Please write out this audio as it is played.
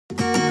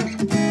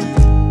Hey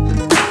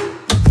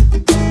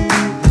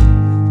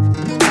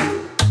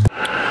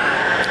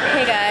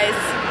guys,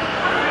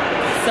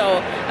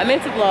 so I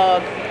meant to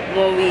vlog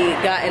when we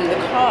got in the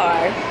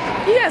car.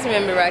 You guys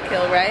remember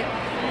Raquel, right?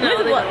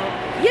 No, they don't.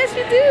 Yes,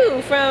 you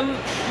do. From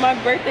my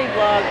birthday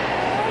vlog,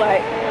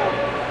 like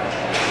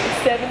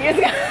 7 years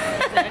ago.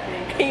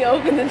 Exactly. Can you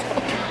open the door?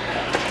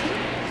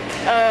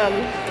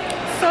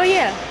 So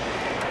yeah,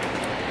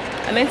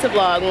 I meant to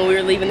vlog when we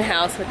were leaving the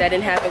house, but that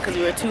didn't happen because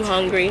we were too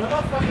hungry.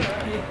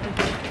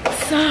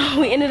 So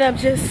we ended up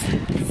just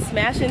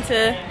smashing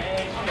to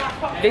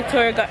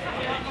Victoria Garden.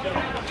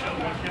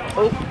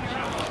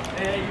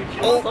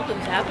 Oh,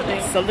 something's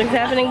happening. Something's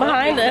happening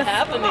behind us.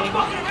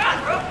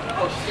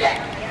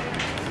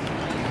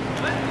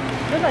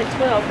 They're like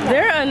 12.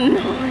 They're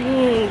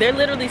annoying. They're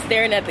literally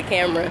staring at the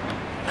camera.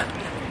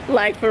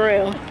 Like for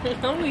real.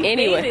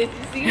 Anyway.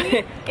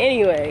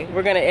 Anyway,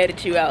 we're gonna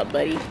edit you out,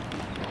 buddy.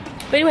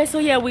 But anyway, so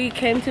yeah, we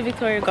came to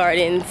Victoria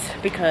Gardens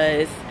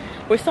because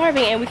we're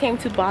starving and we came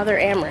to bother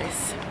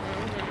Amherst.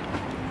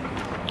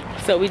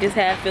 So we just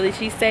had Philly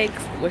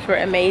cheesesteaks, which were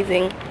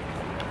amazing.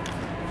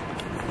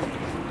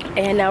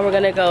 And now we're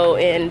gonna go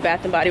in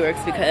Bath and Body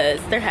Works because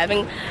they're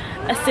having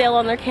a sale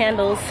on their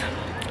candles.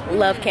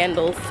 Love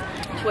candles.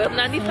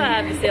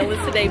 $12.95. The sale is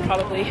today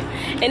probably.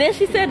 And then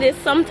she said there's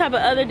some type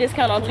of other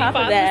discount on top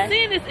of that.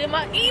 It's in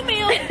my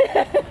email.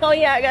 Oh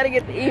yeah, I gotta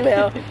get the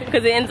email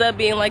because it ends up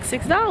being like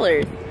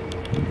 $6.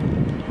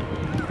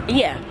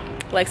 Yeah,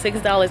 like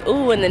 $6.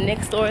 Ooh, and the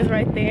next store is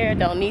right there.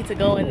 Don't need to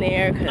go in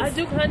there because I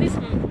do kind of need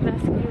some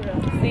mascara.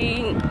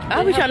 See,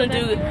 I'll be trying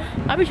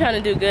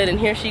to do good, and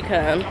here she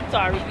comes. I'm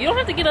sorry. You don't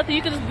have to get up there.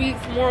 You can just be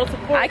moral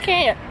support. I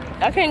can't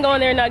go in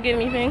there and not get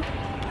anything.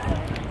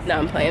 No,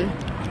 I'm playing.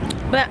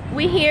 But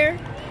we here.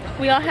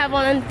 We all have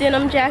on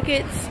denim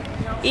jackets.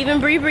 Even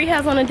Bree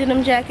has on a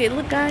denim jacket.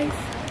 Look, guys.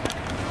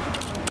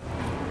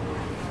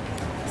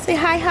 Say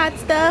hi, hot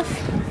stuff.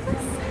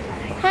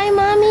 Hi,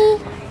 mommy.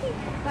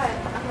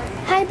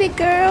 Hi, big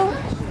girl.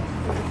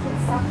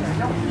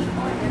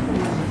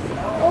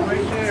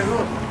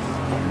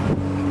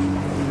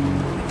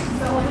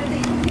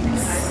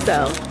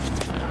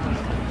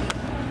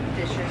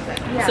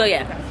 So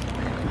yeah.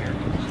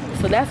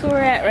 So that's where we're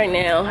at right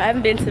now. I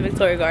haven't been to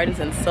Victoria Gardens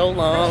in so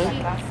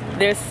long.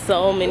 There's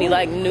so many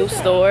like new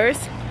stores.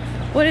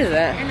 What is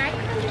that?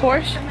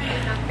 Porsche?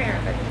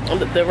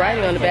 The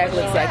writing on the back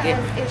looks like it,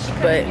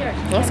 but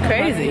that's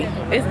crazy.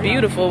 It's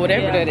beautiful,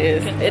 whatever that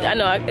is. I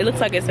know it looks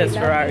like it says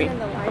Ferrari.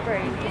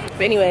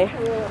 But anyway,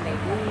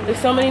 there's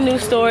so many new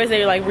stores.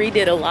 They like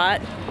redid a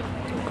lot.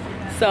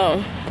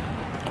 So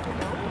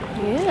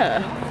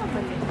yeah.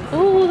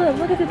 Ooh,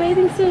 look at the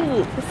bathing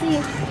suits. Let's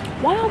see.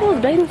 Why all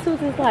those bathing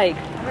suits is like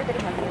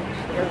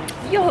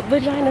your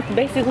vagina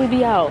basically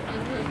be out.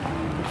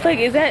 It's like,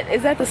 is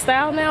that the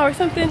style now or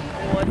something?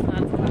 Well, it's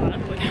not a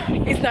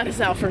style. It's not a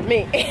style for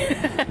me.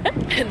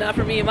 Not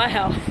for me in my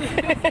house.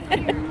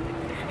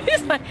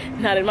 It's like,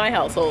 not in my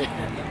household.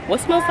 What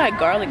smells like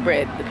garlic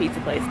bread? The pizza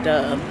place.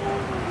 Duh.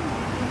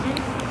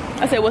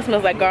 I said, what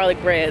smells like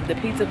garlic bread? The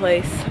pizza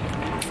place.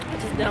 I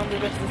just down the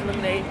rest of this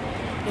lemonade.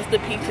 It's the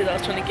peaches I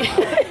was trying to get.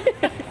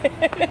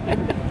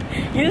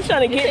 You're just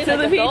trying to get to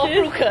the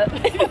peaches?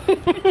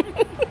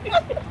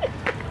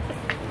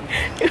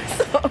 You're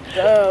so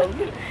dumb.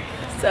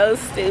 So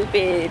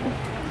stupid.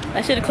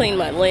 I should have cleaned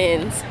my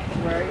lens.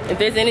 If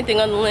there's anything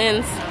on the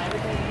lens,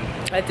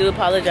 I do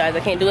apologize. I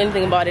can't do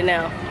anything about it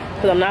now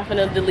because I'm not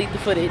gonna delete the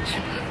footage.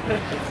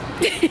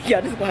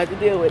 Y'all just gonna have to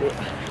deal with it.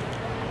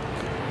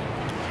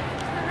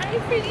 Hi,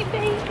 pretty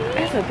baby.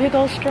 That's a big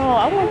old straw.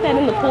 I want that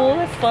in the pool.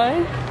 That's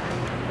fun.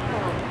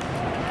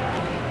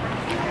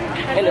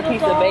 And a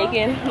piece of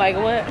bacon. Like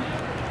what?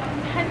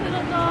 Hi,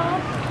 little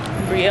dog.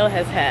 Brielle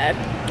has had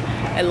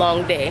a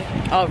long day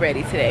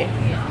already today.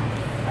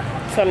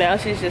 So now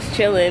she's just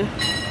chilling.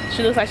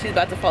 She looks like she's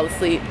about to fall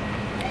asleep.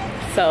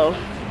 So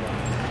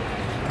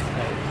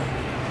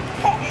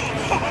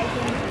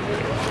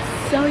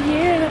yeah. Did you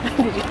hear him?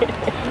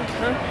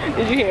 Huh?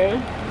 Did you hear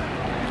him?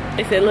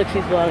 They said, look,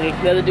 she's vlogging.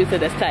 The other dude said,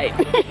 that's tight.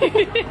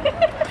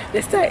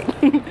 That's tight.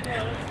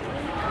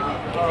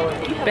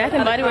 Bath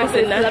and Body Works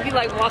is not. I'd be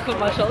like walking with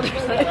my shoulders. You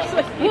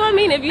know what I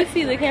mean? If you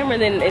see the camera,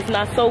 then it's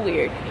not so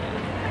weird.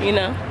 You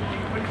know?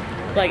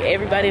 Like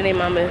everybody and their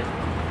mama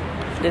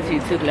does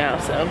YouTube now,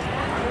 so.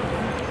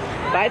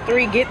 Buy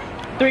 3, get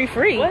 3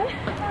 free. What?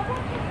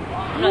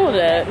 I know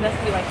that. That's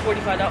gonna be like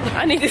 $45.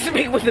 I need to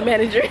speak with the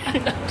manager.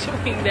 I'm not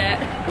doing that.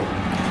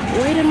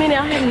 Wait a minute,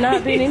 I have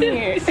not been in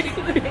here.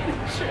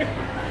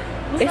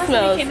 It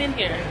smells. Came in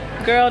here?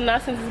 Girl,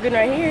 not since it's been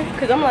right here.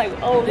 Cause I'm like,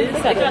 oh, they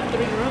got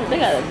 3 rooms. They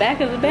got the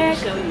back of the back.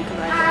 Show you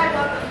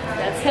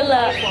That's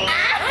hello.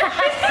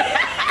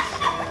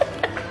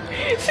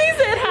 She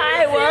said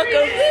hi,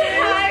 welcome.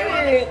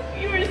 Hi,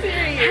 you were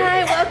serious.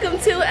 hi, welcome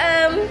to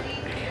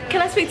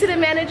Can I speak to the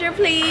manager,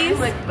 please? I'm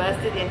like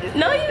busted in this.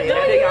 No, you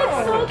don't. You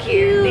look so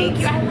cute. Thank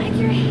you. I like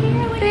your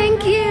hair.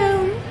 Thank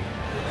you.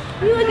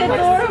 You look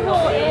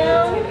adorable,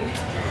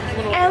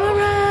 Emma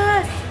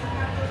Ross.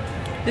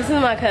 This is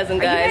my cousin,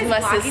 guys. My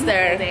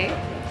sister.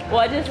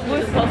 Well, we were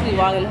supposed to be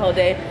vlogging the whole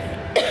day.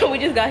 We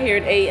just got here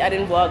at 8. I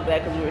didn't vlog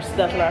that because we were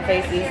stuffing our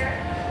faces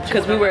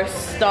because we were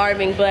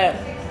starving. But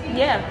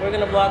yeah, we're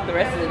gonna vlog the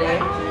rest of the day.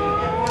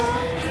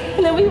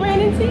 And then we ran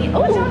into you.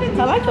 Oh,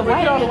 I like the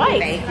white on white.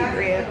 Thank you,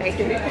 Bria. Thank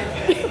you.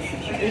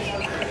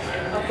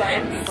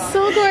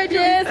 So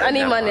gorgeous. I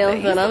need my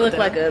nails done. I look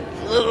like a.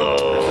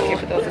 Okay,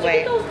 put those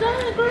away.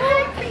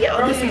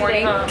 This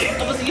morning.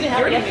 You didn't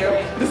have it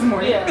yesterday. This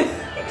morning.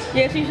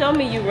 Yeah, she showed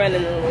me you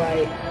running in the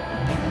light.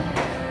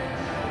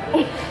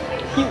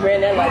 You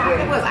ran that light.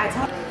 Yeah, it was. I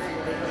told.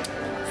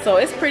 So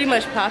it's pretty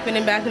much popping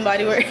in Bath and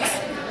Body Works.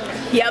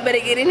 Y'all better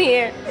get in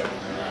here.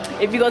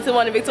 If you go to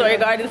one of Victoria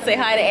Gardens, say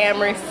hi to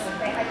Amherst.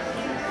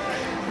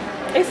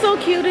 It's so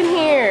cute in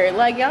here.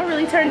 Like, y'all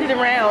really turned it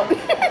around.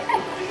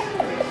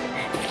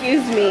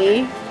 Excuse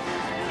me.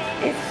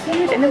 It's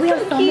huge. And then we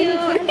have so many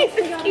candles.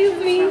 Excuse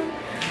me.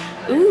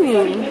 Ooh.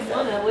 You're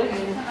so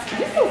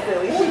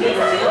silly.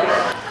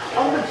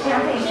 Oh, the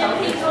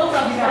champagne toast. I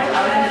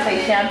was going to say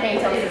champagne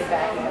toast is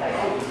back.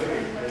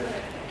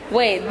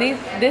 Wait,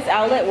 this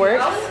outlet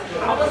works?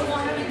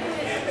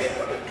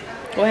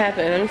 What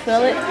happened? Let me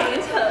smell it.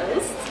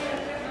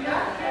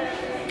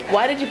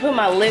 Why did you put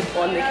my lip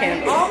on the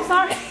candle? Oh, I'm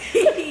sorry.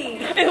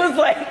 It was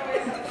like,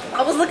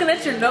 I was looking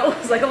at your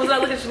nose. Like, I was not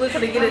looking at your lips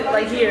trying to get it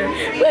like here.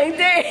 like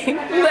dang,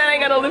 I'm glad I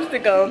ain't got no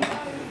lipstick on.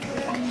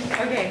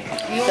 Okay.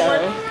 You So,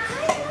 want one?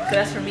 So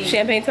that's for me.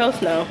 champagne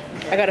toast? No.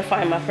 I gotta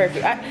find my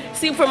perfect.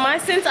 See, for my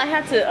sense, I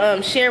have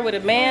to share with a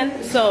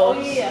man, so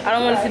I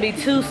don't want it to be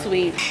too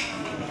sweet.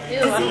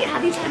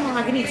 Have you tried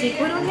mahogany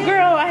teakwood on here?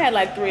 Girl, I had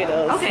like 3 of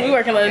those. Okay. We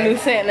working on a new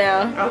scent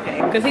now.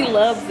 Okay. Because he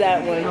loves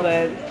that one,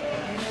 but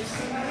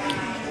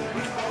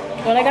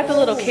when I got the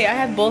little kit, I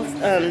have both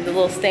the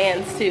little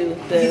stands too.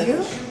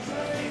 The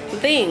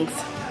things.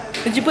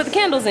 Did you put the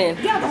candles in?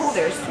 Yeah, the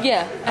holders.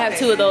 Yeah, I have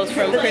 2 of those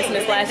from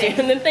Christmas last year.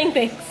 And then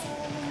things.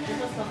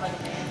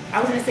 I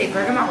was gonna say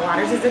bergamot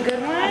waters is a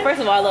good one. First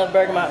of all, I love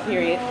bergamot,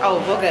 period.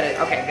 Oh, we'll get it.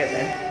 Okay, good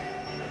then.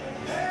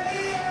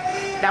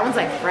 That one's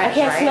like fresh, I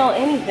can't right? smell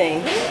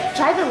anything.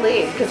 Try the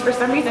lid, because for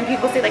some reason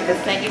people say like the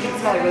scent, you can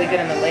smell it really good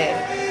in the lid.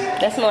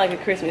 That smells like a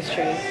Christmas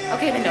tree.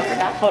 Okay, then no for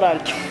that. Hold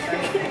on.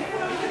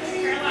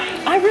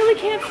 I really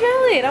can't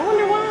feel it. I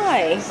wonder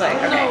why.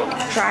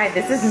 Okay, try.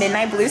 This is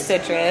Midnight Blue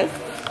Citrus.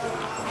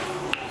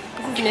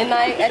 This is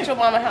midnight at your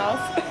mama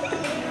house.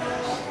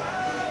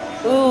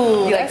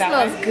 Ooh, You that like that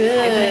smells one?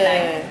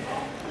 good.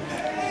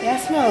 That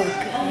smells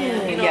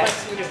good. You know, Yeah. like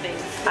sweeter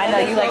things. I know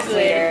you like so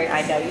sweeter.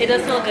 I know you. It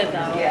does smell good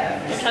though.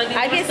 Yeah. I'm trying to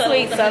I get more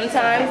sweet subtle.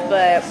 sometimes,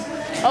 but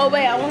oh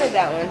wait, I wanted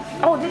that one.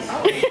 Oh, this.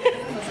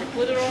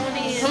 Put it on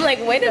in. I'm like,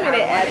 wait a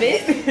minute,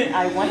 Abbott.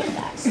 I wanted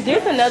that.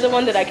 There's another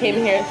one that I came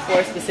here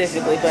for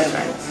specifically, but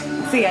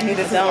See, I knew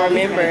this. I don't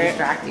remember it.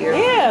 Distract you.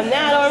 Yeah,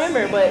 now I don't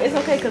remember, but it's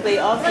okay because they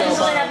all smell.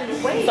 So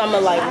I'm gonna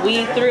like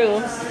weed through.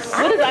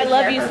 What does I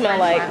love you smell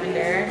like?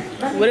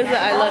 What does the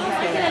I love you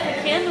smell like?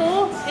 The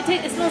candle,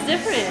 it smells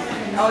different.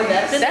 Oh,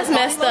 yes. That's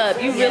messed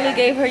up. You really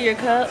gave her your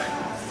cup?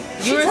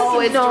 You were Oh,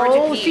 it's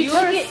Georgia Peach. you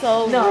were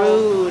so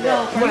rude.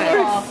 No,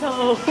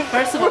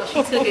 First of all,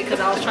 she took it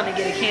because I was trying to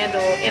get a candle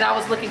and I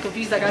was looking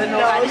confused. Like I didn't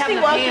know. I didn't have she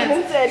enough walked in and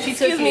hands. said, She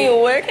took "Excuse me,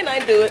 it. where can I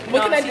do it?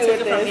 What can I do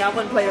with it from me. this?" I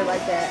wouldn't play her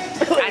like that.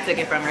 I took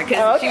it from her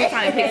because Oh, she was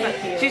trying to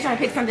pick. She was trying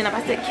to pick something up.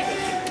 I said, "Give it."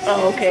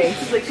 Oh, okay.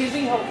 She's like, she's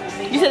being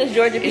helpful. You said it's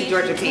Georgia Peach? It's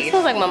Georgia It Peach.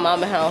 smells like my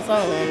mama's house. I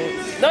don't want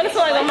it. Don't it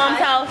smell like my mom's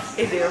house?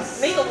 It do.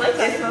 Mango Mai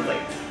Tai. It smells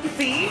like.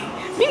 See?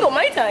 Mango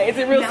Mai Tai. Is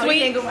it real Now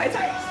sweet? Mango Mai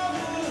Tai.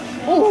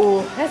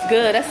 Ooh, that's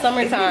good. That's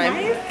summertime.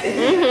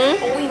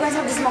 Mm-hmm. Oh, you guys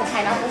have to smell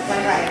pineapple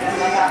sunrise. I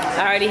love that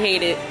I already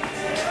hate it.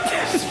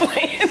 Just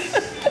playing.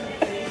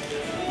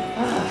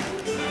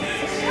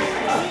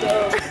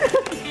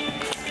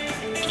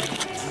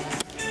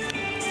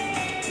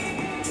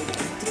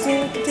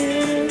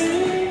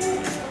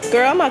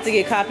 Girl, I'm about to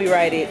get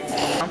copyrighted.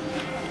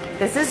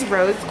 This is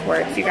rose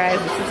quartz, you guys.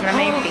 This is one of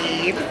my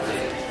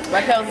faves.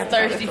 Raquel's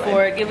thirsty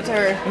for it. Give it to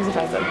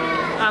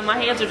her. My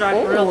hands are dry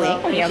for real though.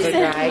 Her hands are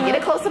dry. Get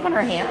a close up on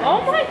her hand. Oh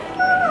my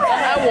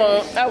god. I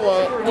won't. I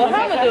won't. Well,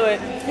 how am I gonna do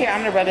it? Here,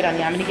 I'm gonna rub it on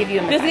you. I'm gonna give you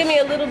a massage. Just give me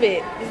a little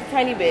bit. Just a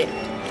tiny bit.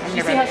 I'm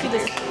You gonna see rub how it. she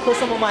just put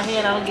some on my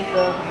hand? I don't get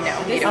the.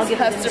 No, This you is don't.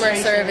 customer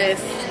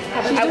service.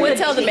 I would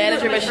tell the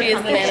manager, but she is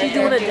the manager. She's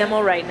doing a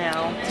demo right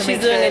now. She's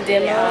doing a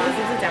demo. Yeah, this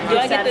is a demo. Do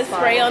I get the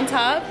spray on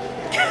top?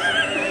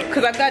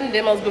 Because I've gotten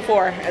demos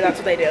before, and that's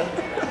what they do.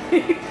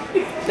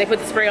 They put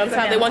the spray on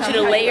top. They want you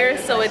to layer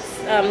so it's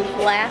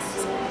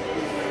lasts.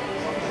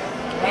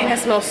 Man, that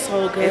smells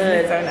so Isn't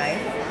good. it so nice?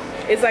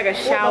 It's like a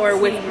shower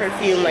with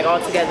perfume, like all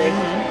together.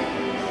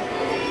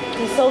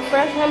 It's so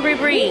fresh, Humbry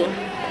Bree.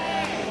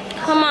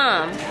 Come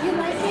on. You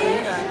like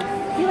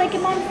it? You like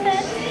it, Mom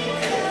said?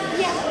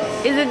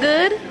 Yeah. Is it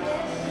good?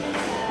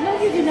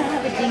 No, you do not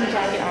have a jean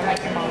jacket on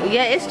like your mom.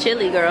 Yeah, it's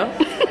chilly, girl.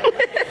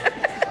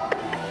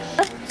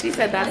 She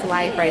said that's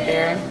life right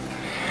there.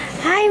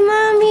 Hi,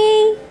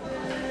 Mommy.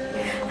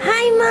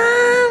 Hi,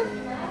 Mom.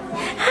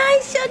 Hi,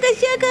 Sugar.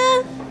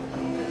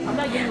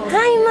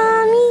 Hi,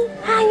 Mommy.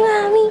 Hi,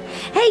 Mommy.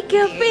 Hey,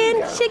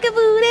 girlfriend. Shake a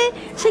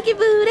booty. Shake your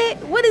booty.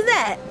 What is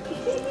that?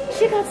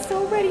 She got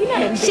so ready. You're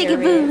not Shake your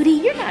booty.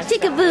 You're not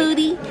shake your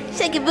booty.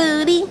 Shake your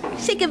booty.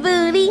 Shake your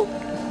booty.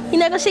 You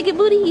not gonna shake your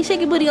booty? You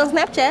shake your booty on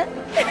Snapchat.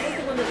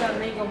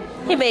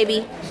 Hey,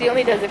 baby. She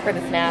only does it for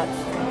the snaps.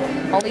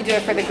 Only do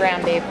it for the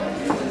gram, babe.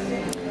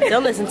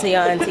 Don't listen to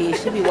your auntie.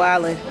 She be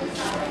wildin'.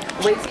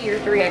 Wait till you're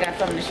 3. I got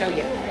something to show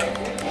you.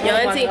 Your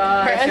auntie,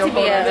 her auntie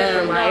be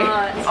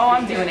oh,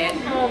 I'm doing it.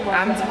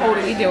 I'm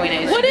totally doing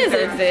it. What is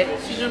it?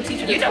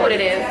 You know what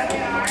it is.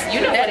 You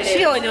know what it is.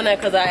 She only doing that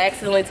because I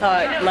accidentally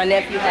taught my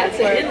nephew how to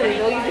twerk.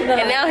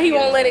 And now he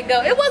won't let it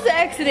go. It was an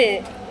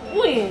accident.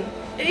 When?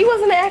 It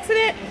wasn't an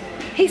accident.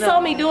 He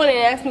saw me doing it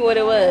and asked me what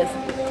it was.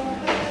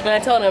 And I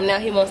told him now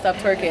he won't stop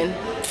twerking.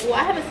 Well,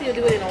 I haven't seen her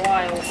do it in a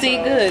while. See,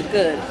 good.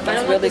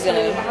 That's really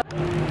good.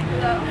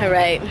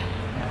 Alright.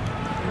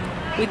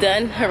 We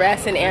done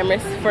harassing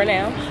Amherst for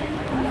now.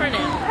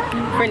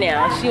 For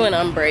now. She went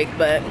on break,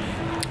 but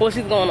well,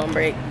 she's going on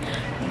break.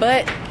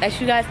 But as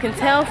you guys can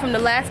tell from the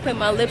last clip,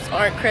 my lips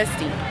aren't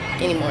crusty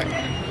anymore.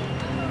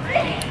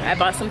 I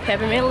bought some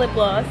peppermint lip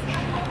gloss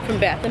from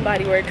Bath and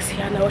Body Works.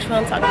 Y'all know which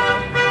one I'm talking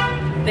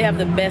about. They have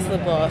the best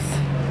lip gloss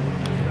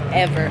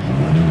ever.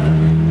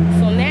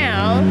 So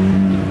now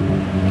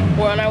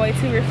we're on our way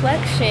to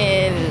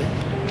Reflection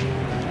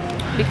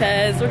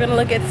because we're gonna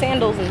look at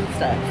sandals and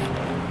stuff.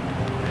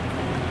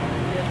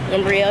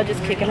 And Brielle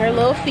just kicking her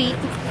little feet.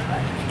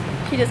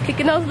 She just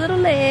kicking those little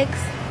legs.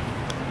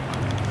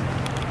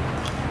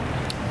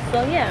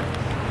 So yeah.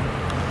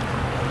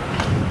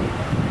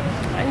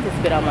 I need to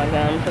spit out my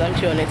gum because I'm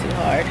chewing it too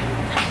hard.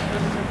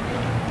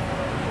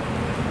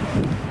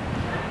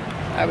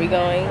 Are we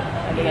going?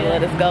 Are they gonna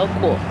let us go?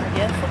 Cool.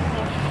 Yes.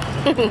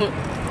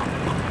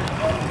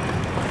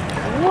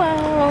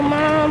 Whoa,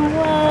 Mom,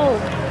 whoa.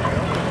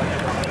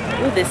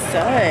 Ooh, the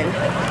sun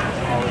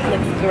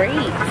looks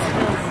great.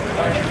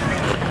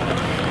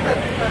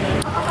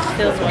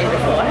 Feels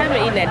wonderful. I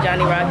haven't eaten at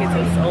Johnny Rockets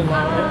in so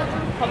long.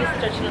 Probably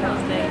stretching on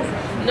those days.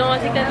 No, I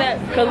think that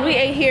because we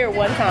ate here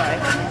one time.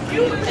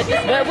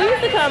 But we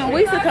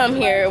used to come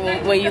here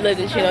when you lived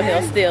in Chino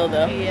Hill still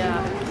though.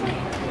 Yeah.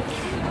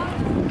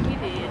 We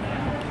did.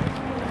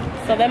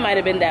 So that might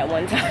have been that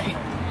one time.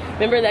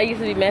 Remember that used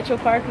to be Metro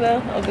Park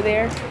though, over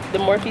there? The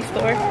Morphe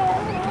store?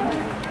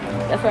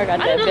 That's where I got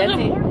that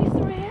Betsy. Morphe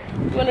store here?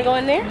 You wanna go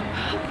in there?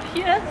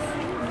 Yes.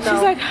 No.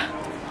 She's like,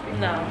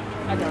 no,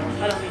 I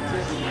don't need to.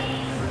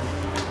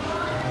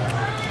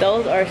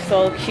 those are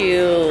so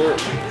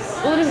cute.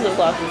 Ooh, this lip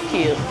gloss is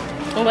cute.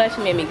 I'm glad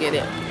she made me get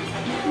it.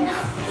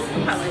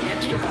 I like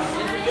extra.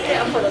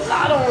 Yeah, I put a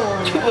lot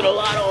on. She put a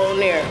lot on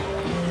there.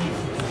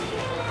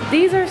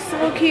 These are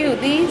so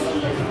cute.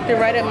 They're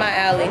right up my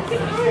alley.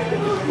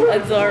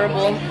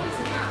 Adorable.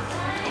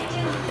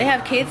 They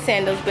have kids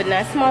sandals, but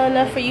not small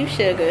enough for you,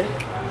 sugar.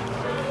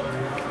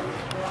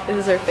 This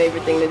is her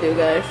favorite thing to do,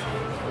 guys.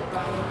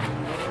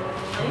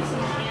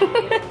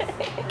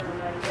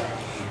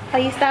 Oh,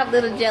 you stop,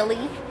 little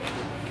jelly.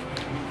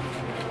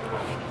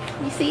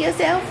 You see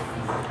yourself?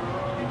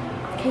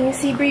 Can you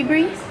see Bree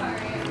Bree?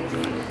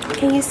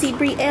 Can you see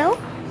Brielle?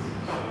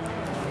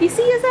 You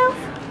see yourself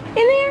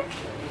in there?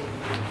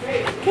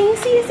 Can you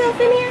see yourself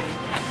in here?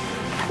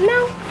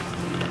 No?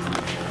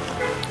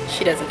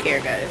 She doesn't care,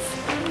 guys.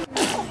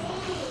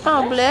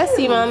 Oh, bless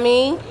you,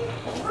 mommy.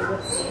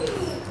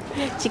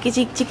 Chicka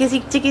cheek, chicka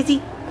cheek, chicka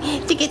cheek.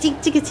 Chicka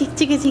cheek, chicka cheek,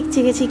 chicka cheek,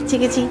 chicka cheek,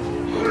 chicka cheek.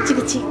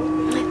 Chicka cheek,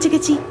 chicka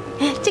cheek,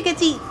 chicka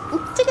cheek.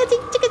 Chicka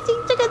cheek, chicka cheek,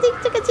 chicka cheek,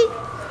 chicka cheek.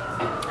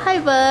 Hi,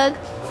 Bug.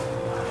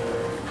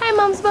 Hi,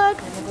 Mom's Bug.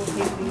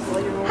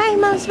 Hi,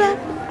 Mom's Bug.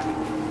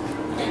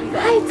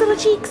 Hi, little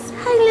cheeks.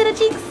 Hi, little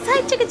cheeks.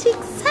 Hi, chicka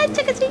cheeks. Hi,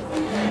 chicka cheek.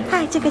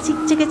 Hi, chicka cheek,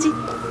 chicka cheek.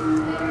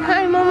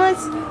 Hi,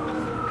 mamas.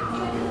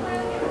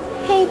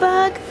 Hey,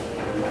 Bug.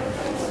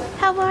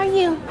 How are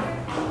you?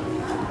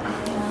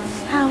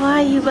 How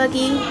are you,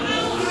 Buggy?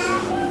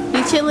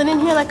 You chilling in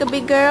here like a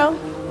big girl?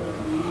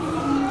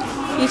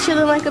 You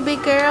chilling like a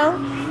big girl?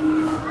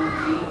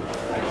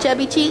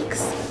 Chubby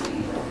cheeks.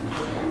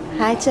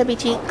 Hi, chubby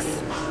cheeks.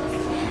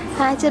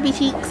 Hi, chubby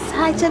cheeks.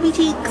 Hi, chubby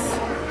cheeks.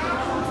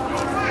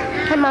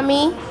 Hi,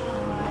 mommy.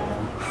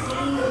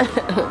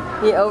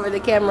 You're over the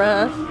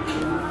camera, huh?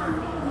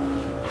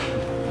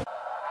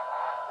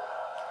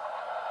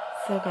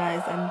 So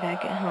guys, I'm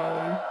back at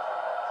home.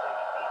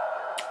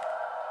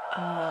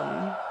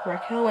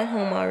 Raquel went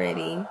home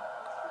already.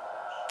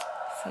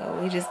 So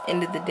we just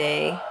ended the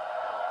day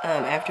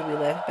after we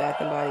left Bath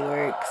and Body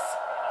Works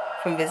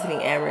from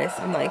visiting Amherst.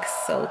 I'm like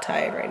so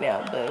tired right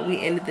now, but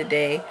we ended the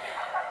day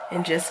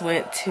and just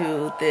went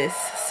to this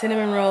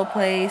cinnamon roll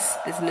place,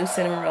 this new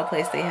cinnamon roll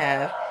place they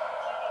have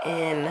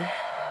in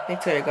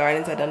Victoria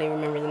Gardens. I don't even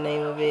remember the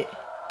name of it.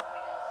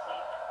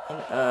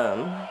 And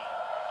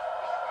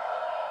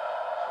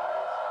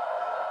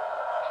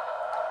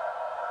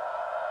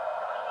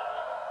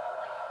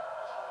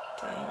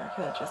dang,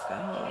 Raquel just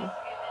got home.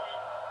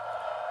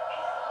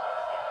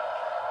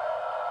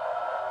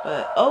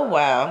 But oh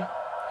wow,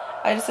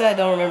 I just said I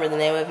don't remember the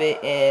name of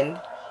it, and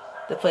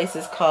the place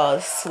is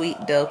called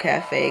Sweet Dough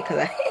Cafe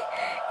because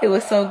it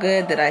was so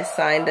good that I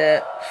signed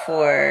up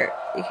for,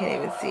 you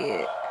can't even see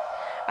it,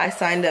 I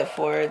signed up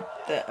for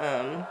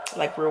the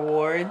like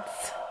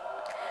rewards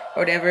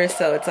or whatever.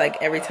 So it's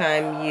like every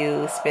time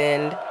you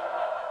spend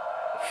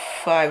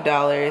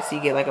 $5, you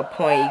get like a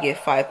point. You get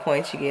 5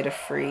 points. You get a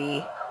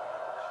free.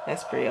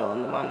 That's pretty old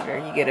on the monitor.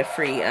 You get a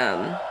free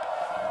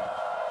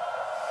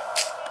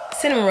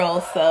cinnamon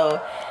rolls. So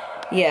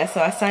yeah,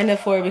 so I signed up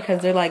for it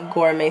because they're like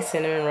gourmet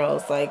cinnamon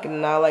rolls, like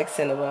not like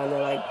Cinnabon.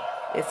 They're like,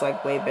 it's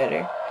like way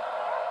better.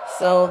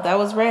 So that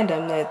was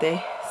random that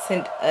they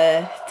sent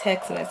a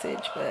text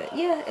message, but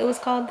yeah, it was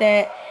called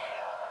that.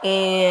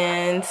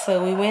 And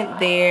so we went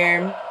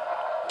there,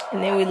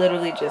 and then we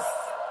literally just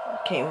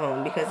came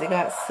home because it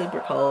got super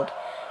cold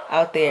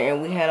out there,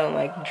 and we had on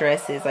like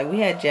dresses. Like we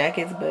had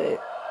jackets,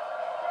 but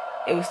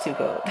it was too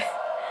cold.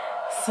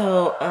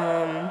 So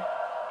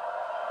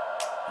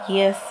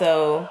yeah,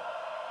 so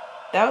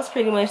that was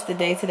pretty much the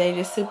day today,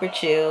 just super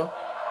chill.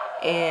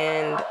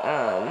 And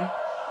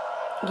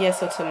yeah,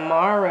 so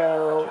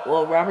tomorrow,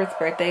 well, Robert's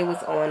birthday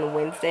was on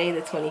Wednesday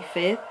the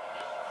 25th,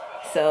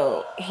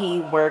 so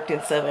he worked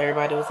and stuff.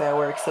 Everybody was at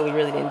work, so we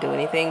really didn't do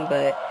anything.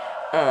 But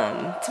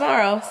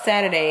tomorrow,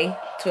 Saturday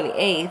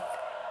 28th,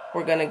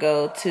 we're gonna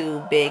go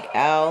to Big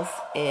Al's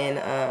in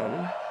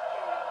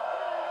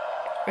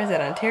where's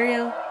that,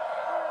 Ontario?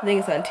 I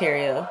think it's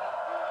Ontario.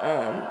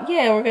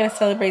 Yeah, we're gonna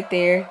celebrate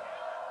there.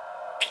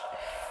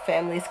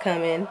 Family's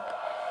coming,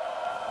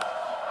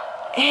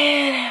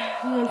 and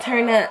we're gonna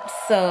turn up.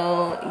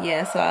 So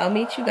yeah, so I'll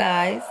meet you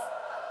guys,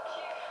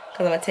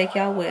 because I'm gonna take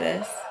y'all with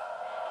us.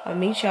 I'll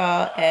meet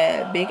y'all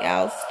at Big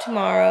Al's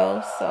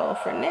tomorrow. So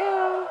for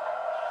now,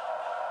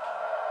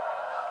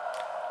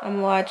 I'm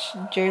gonna watch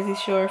Jersey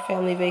Shore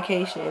Family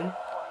Vacation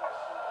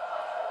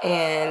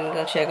and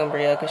go check on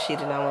Brielle because she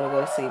did not want to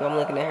go to sleep. I'm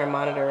looking at her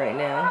monitor right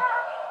now.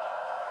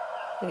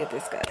 Look at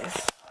this,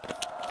 guys.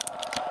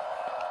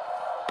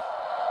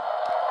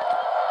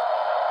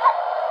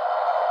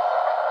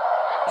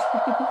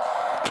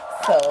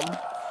 So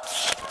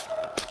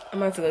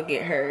I'm about to go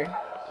get her.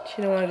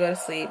 She don't want to go to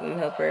sleep, and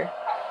help her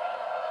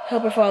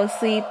fall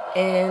asleep.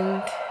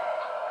 And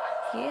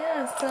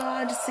yeah, so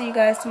I'll just see you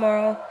guys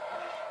tomorrow.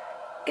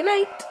 Good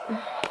night.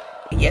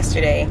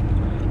 Yesterday,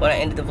 when I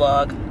ended the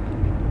vlog,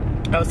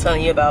 I was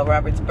telling you about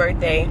Robert's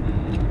birthday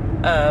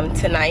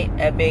tonight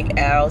at Big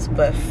Al's.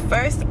 But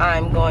first,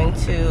 I'm going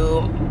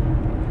to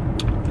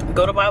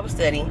go to Bible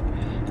study.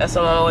 That's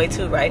what I'm on my way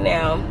to right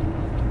now.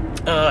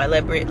 I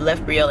left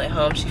Brielle at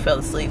home. She fell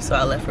asleep, so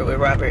I left her with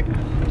Robert.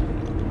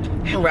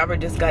 And Robert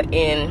just got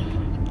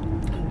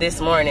in this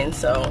morning,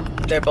 so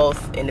they're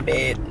both in the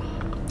bed.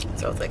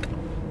 So I was like,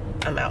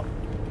 I'm out.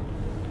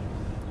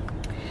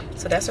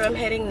 So that's where I'm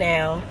heading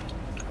now.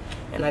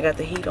 And I got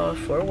the heat on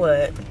for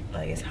what?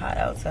 Like, it's hot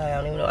outside. I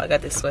don't even know. I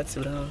got this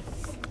sweatsuit on.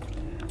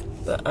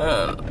 But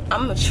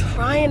I'm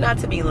trying not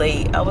to be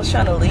late. I was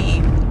trying to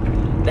leave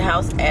the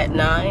house at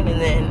 9, and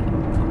then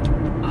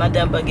my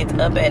dumb butt gets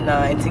up at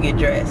 9 to get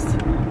dressed.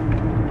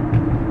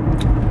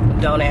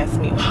 Don't ask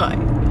me why.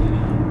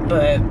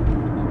 But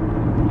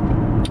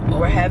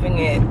we're having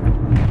it,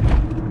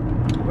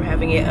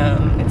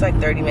 it's like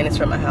 30 minutes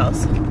from my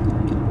house.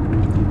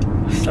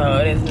 So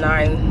it is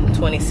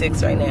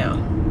 9:26 right now.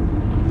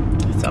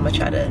 So I'm gonna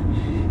try to,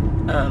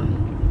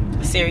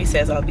 Siri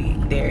says I'll be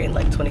there in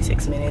like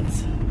 26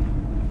 minutes.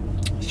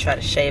 Just try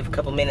to shave a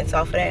couple minutes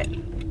off of that.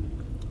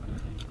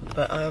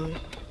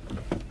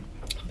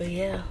 But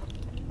yeah.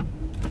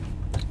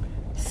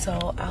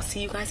 So I'll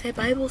see you guys at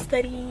Bible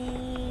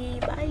study.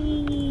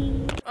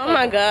 Bye. Oh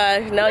my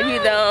gosh, no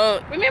you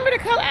don't. Remember the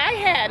color I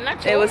had,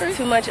 not yours. It was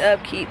too much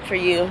upkeep for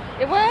you.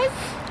 It was?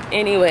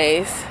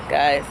 Anyways,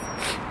 guys,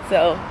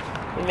 so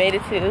we made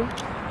it to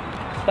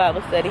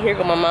Bible study. Here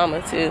go my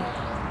mama too.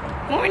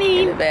 Morning.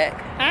 In the back.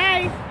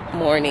 Hi.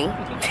 Morning.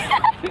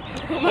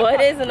 Well,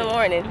 it is in the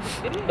morning.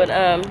 But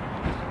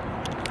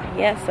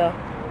yeah, so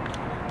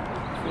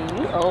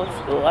you old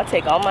school. I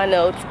take all my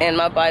notes and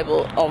my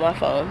Bible on my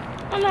phone.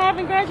 Oh no, I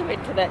haven't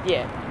graduated to that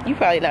yet. You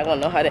probably not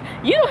gonna know how to.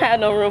 You don't have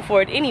no room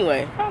for it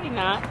anyway. Probably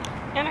not.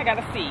 And I got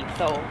a C,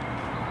 so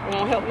it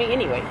won't help me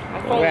anyway.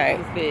 My phone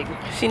is big.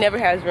 She never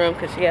has room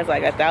because she has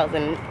like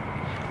 1,000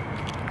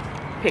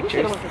 pictures. We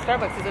should have went to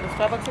Starbucks. Is there a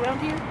Starbucks around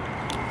here?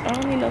 I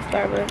don't need no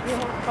Starbucks. You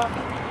want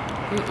coffee?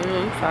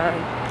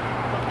 Fine.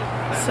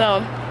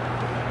 So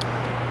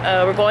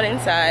we're going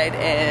inside,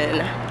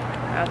 and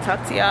I'll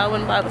talk to y'all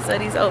when Bible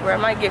study's over. I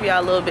might give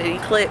y'all a little bitty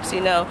clips, you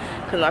know,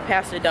 because my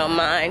pastor don't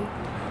mind.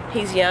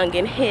 He's young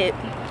and hip.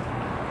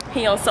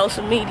 He on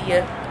social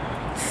media,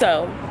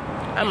 so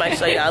I might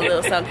show y'all a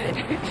little something.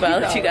 But I'll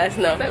let you guys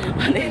know on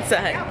the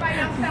inside. Bye.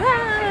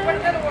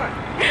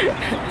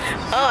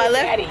 Oh, I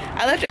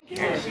left.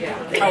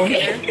 Oh,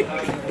 here.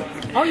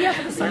 Oh yeah.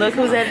 Look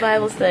who's at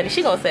Bible study.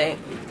 She gonna say.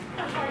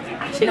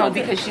 No,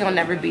 because she'll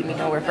never beat me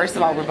nowhere. First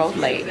of all, we're both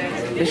late.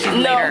 But she's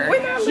later.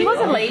 We're not. She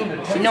wasn't late.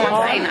 No,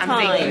 I'm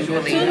saying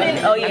usually.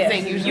 Oh yeah. I'm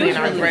saying usually in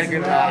our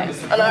regular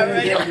lives. In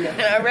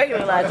our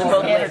regular lives, we're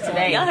both late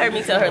today. Y'all heard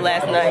me tell her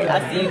last night.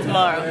 I'll see you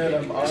tomorrow.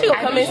 She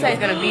gonna come in and say she's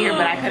gonna be here,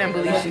 but I couldn't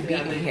believe she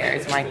beat me here.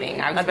 It's my thing.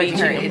 I was expecting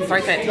her. It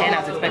starts at 10. I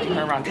was expecting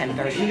her around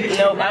 10:30.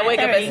 No, I wake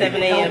up at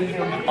 7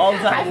 a.m. all the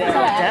time. I feel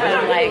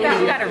dumb. Like,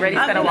 you got a ready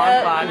set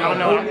alarm clock. I don't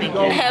know what I'm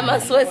thinking. Had my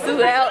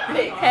sweatsuit out,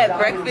 had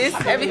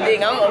breakfast,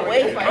 everything. I'm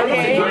awake.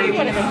 Okay. You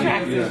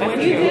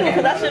do,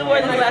 because I should have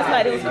worn this last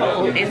night. It was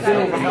cold. It's so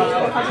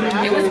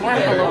warm. It was warm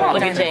below.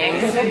 Look at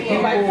James. I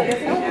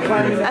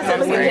said,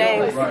 look at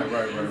James.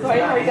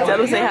 Tell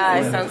him say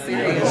hi. So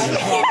serious.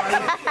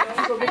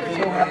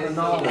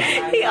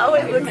 He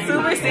always looks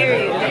super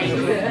serious.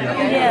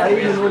 Yeah.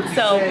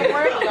 So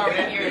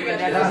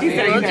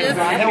we'll just,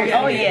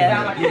 oh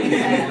yeah.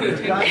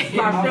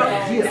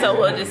 So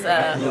we'll just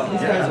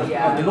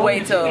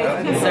wait till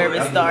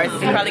service starts.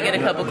 Probably get a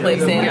couple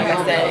clips in, like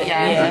I said.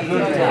 Yeah.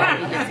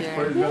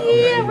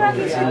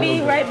 Rocky should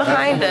be right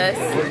behind us.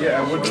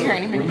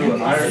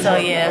 So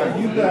yeah.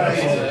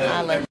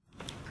 I love it.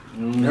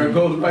 There it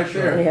goes right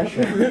there. Yeah.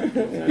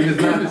 It is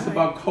not just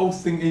about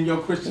coasting in your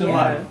Christian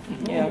life.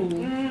 Yeah.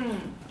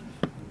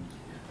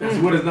 That's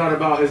what it's not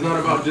about. It's not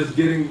about just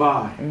getting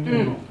by.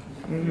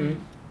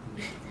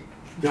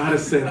 God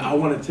has said, I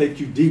want to take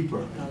you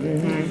deeper.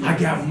 I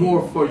got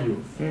more for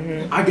you.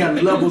 I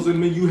got levels in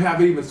me you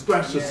haven't even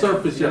scratched the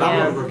surface yet. I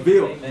want to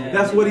reveal.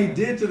 That's what he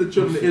did to the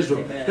children of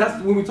Israel.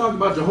 That's when we talk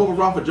about Jehovah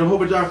Rapha,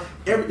 Jehovah Jireh.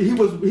 He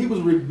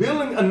was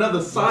revealing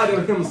another side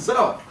of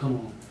himself.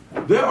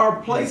 There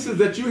are places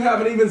that you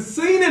haven't even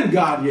seen in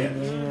God yet.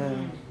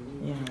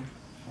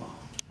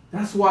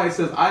 That's why it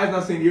says, eye has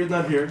not seen, ears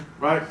not heard,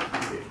 right?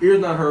 Ears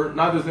not heard,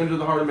 neither has entered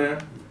the heart of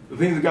man. The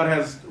things that God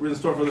has in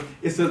store for them.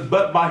 It says,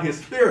 but by his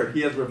Spirit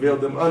he has revealed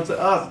them unto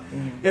us.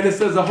 And it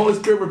says the Holy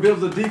Spirit reveals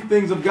the deep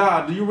things of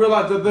God. Do you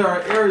realize that there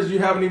are areas you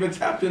haven't even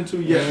tapped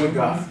into yet with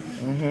God?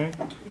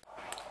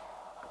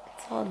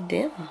 It's all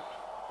dim.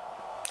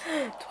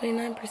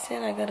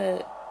 29%, I got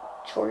a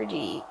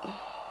Georgie.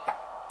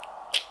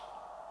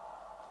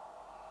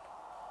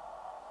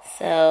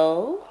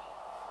 So,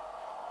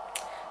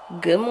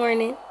 good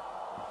morning.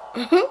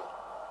 You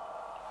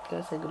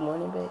want to say good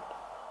morning, babe?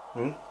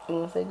 You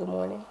want to say good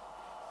morning?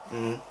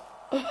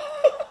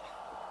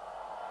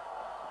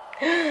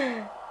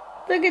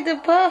 Look at the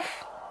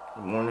puff.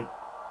 Good morning.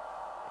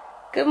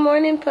 Good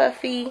morning,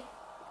 Puffy.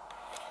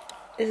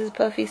 This is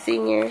Puffy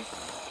Sr.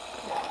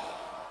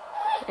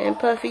 and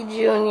Puffy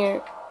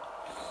Jr.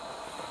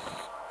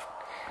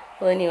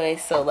 Well, anyway,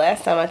 so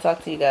last time I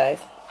talked to you guys,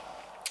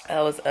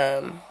 I was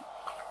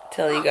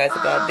telling you guys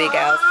about Big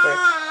Al's for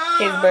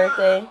his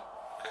birthday.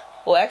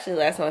 Well, actually,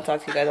 last time I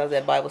talked to you guys, I was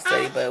at Bible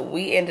study, but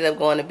we ended up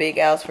going to Big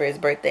Al's for his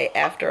birthday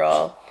after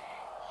all.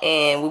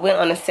 And we went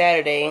on a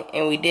Saturday,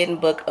 and we didn't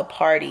book a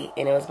party,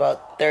 and it was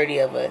about 30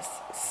 of us.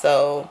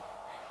 So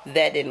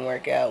that didn't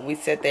work out. We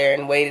sat there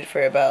and waited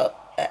for about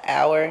an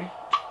hour.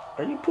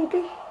 Are you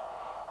pooping?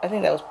 I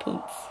think that was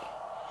poops.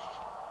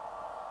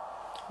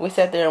 We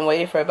sat there and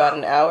waited for about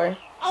an hour.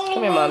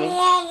 Come here, mommy.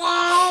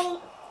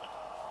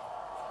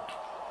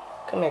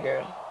 Come here,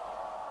 girl.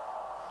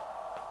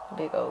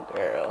 Big old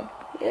girl.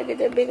 Look at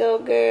that big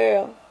old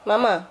girl.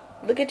 Mama,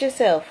 look at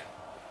yourself.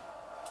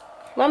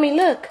 Mommy,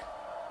 look.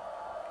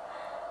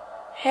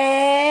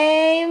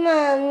 Hey,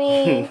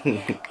 mommy.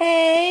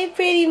 Hey,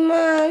 pretty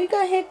mom. You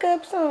got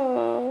hiccups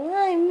on.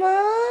 Hi,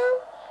 mom.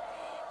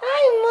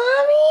 Hi,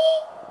 mommy.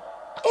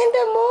 In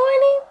the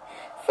morning.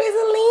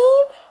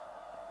 Frizzoline.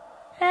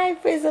 Hi,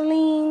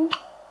 Frizzoline.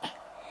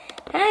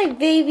 Hi,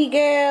 baby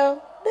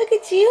girl. Look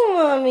at you,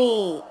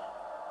 mommy.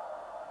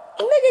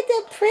 Look at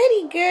that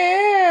pretty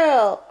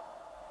girl.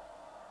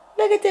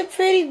 Look at that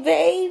pretty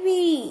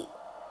baby.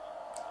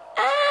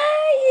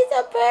 Ah, you're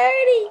so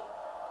pretty.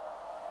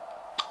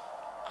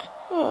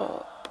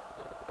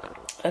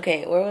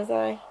 Okay, where was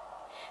I?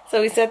 So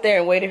we sat there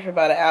and waited for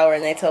about an hour,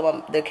 and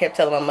they kept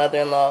telling my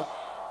mother-in-law,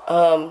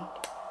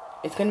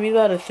 it's gonna be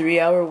about a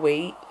 3-hour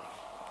wait.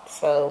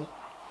 So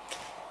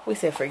we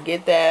said,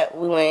 forget that.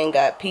 We went and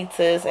got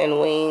pizzas and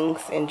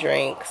wings and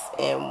drinks,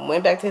 and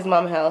went back to his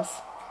mom's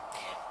house.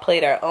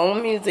 Played our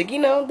own music, you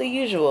know, the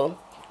usual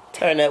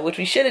turn up, which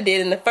we should have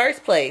did in the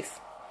first place.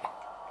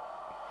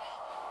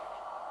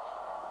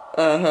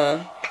 He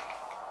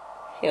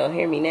don't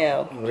hear me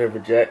now. Whatever,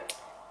 Jack.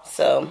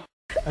 So.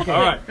 Okay.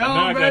 All right,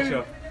 now I got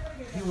you.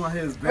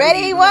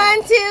 Ready?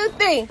 1, 2,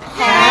 3.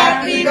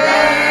 Happy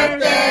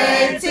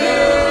birthday to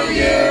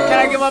you. Can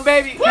I get my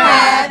baby?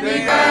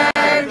 Happy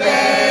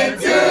birthday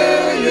to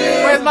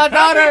you. Where's my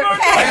daughter?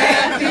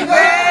 Happy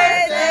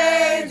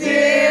birthday,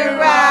 dear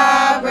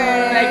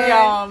Robert. Thank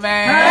y'all,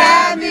 man.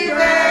 Happy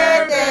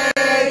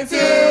birthday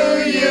to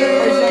you.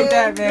 Appreciate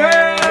that,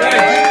 man.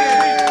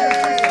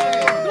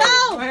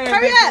 Blow!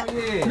 Hurry up.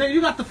 Nigga,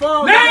 you got the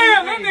phone.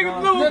 Damn, that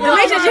nigga blew.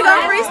 Demetrius, you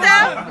gonna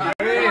freestyle?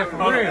 Yeah, for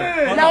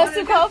real. No, it's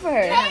too cold for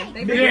her.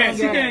 Yeah,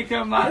 she can't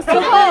come out. It's too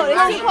cold.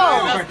 It's too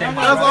cold.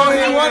 That's all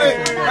he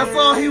wanted. That's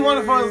all he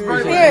wanted for his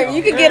birthday. Here,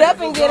 you can get up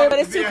and get her, but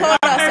it's too cold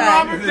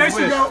outside. There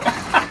she go.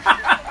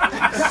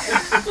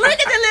 Look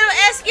at the little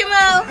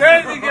Eskimo.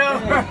 There she go.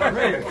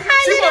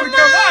 She want to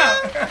come out.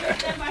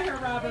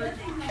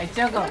 Hey,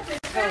 Choco.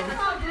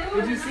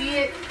 Did you see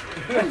it?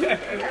 Did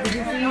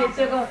you see it,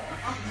 Choco?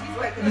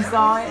 You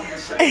saw it?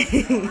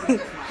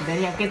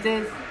 Daddy have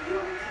kisses?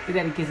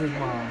 Daddy kisses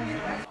mom.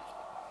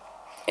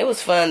 It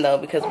was fun though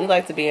because we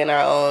like to be in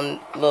our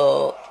own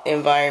little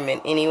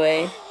environment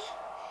anyway.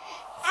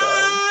 So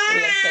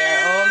we like to play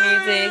our own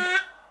music.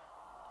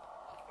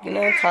 You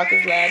know, talk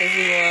as loud as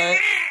we want.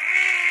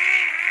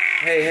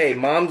 Hey,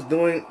 mom's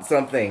doing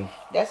something.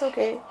 That's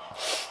okay.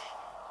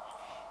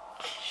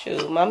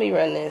 Shoot, mommy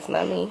run this,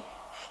 not me.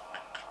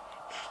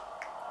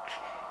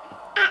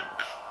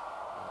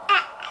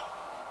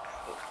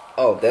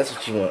 Oh, that's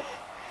what you want.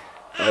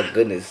 Oh,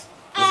 goodness.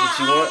 This what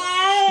you want?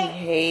 He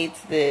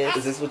hates this.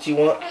 Is this what you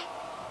want?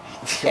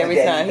 Every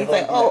time. He's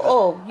like,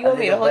 oh, you want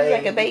me to hold you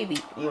like a baby.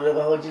 You want me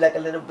to hold you like a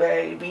little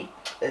baby?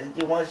 That's what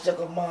you want,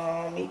 sugar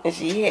mommy? And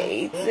she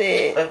hates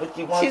it. That's what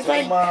you want, She's sugar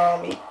like,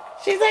 mommy?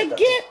 She's like,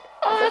 get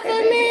off of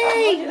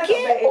me.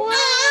 Get off.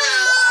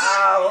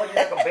 I'll hold you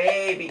like a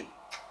baby.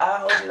 I'll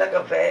hold you like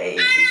a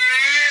baby.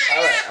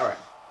 All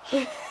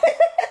right.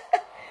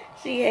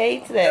 She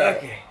hates that.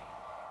 Okay.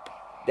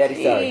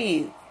 Daddy,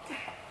 sorry.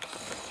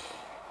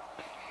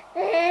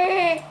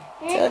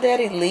 Tell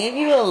Daddy, leave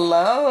you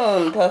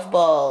alone,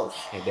 Puffballs.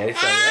 Hey, Daddy,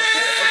 sorry.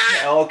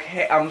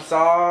 Okay, I'm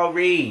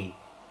sorry.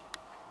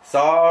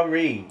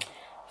 Sorry.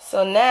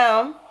 So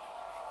now,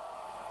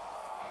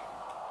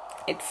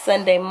 it's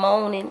Sunday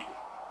morning.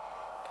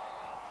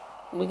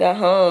 We got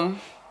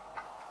home.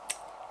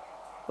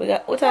 What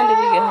time did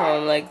we get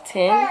home? Like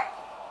 10?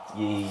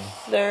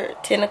 Yeah.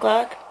 10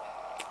 o'clock,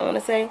 I want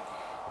to say.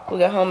 We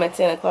got home at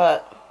 10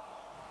 o'clock.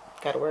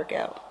 Got to work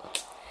out.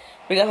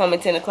 We got home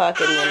at 10 o'clock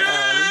and then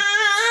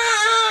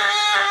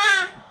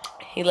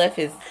he left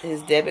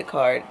his debit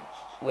card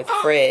with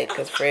Fred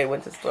because Fred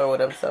went to the store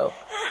with him. So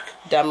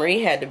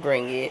Damarie had to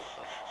bring it.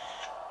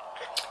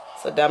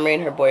 So Damarie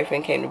and her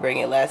boyfriend came to bring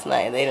it last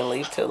night and they didn't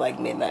leave till like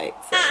midnight.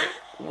 So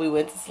we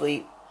went to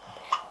sleep.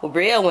 Well,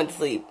 Brielle went to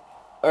sleep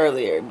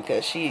earlier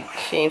because she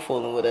ain't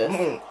fooling with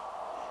us.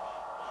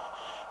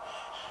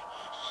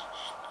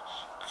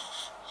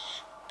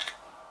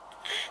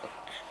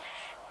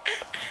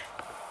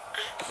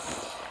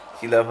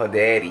 She love her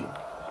daddy.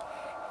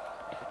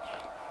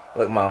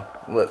 Look, Mom.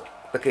 Look.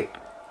 Look it.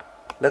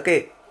 Look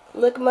it.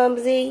 Look,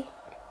 Mumsy.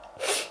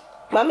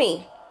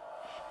 Mommy.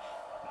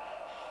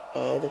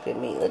 Oh, look at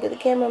me. Look at the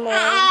camera, Mom.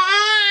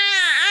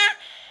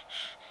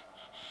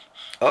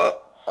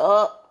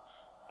 Oh.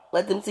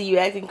 Let them see you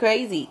acting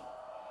crazy.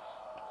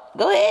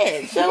 Go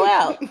ahead. Show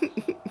out.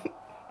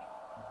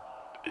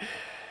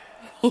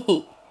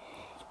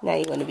 Now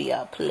you're going to be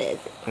all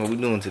pleasant. What we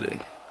doing today?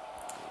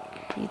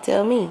 You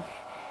tell me.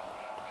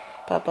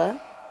 Papa.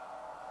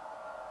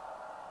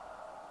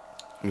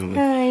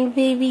 Hi,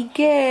 baby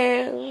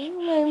girl.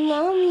 My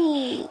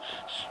mommy.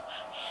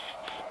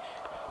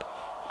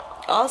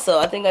 Also,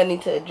 I think I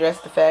need to address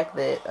the fact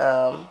that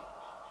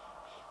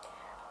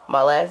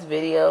my last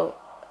video,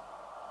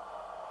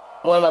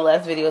 one of my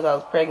last videos, I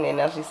was pregnant.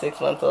 Now she's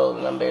 6 months old,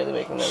 and I'm barely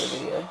making another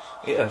video.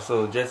 Yeah,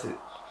 so address it.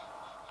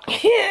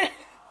 Yeah.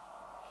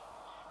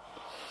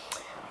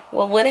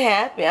 Well, what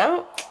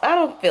happened? I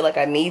don't feel like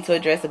I need to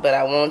address it, but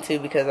I want to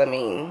because I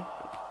mean,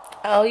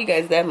 I owe you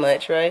guys that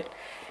much, right?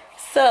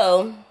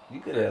 So you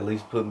could at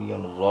least put me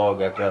on the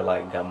vlog after I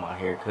like got my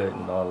hair cut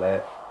and all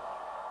that.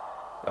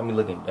 Got me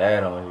looking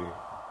bad on here.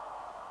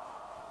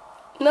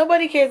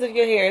 Nobody cares if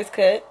your hair is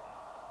cut.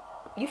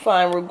 You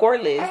fine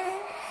regardless.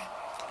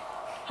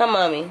 Huh,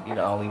 mommy? You're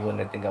the only one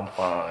that think I'm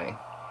fine.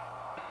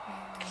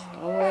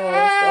 Well,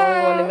 that's the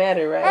only one that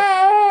matter,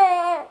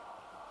 right?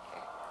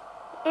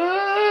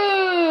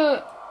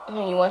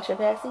 You want your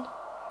passy?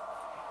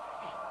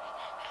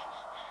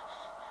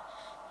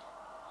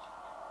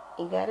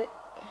 You got it?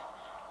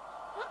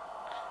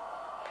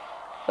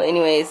 Well,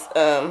 anyways,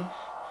 cause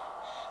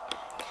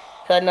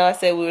I know I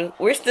said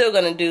we're still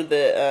gonna do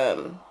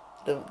the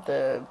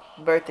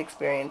birth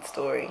experience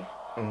story.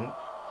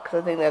 Cause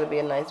I think that'll be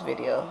a nice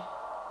video,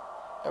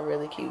 a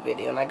really cute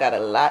video, and I got a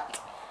lot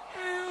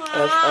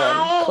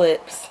of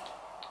clips.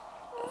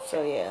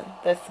 So yeah,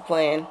 that's the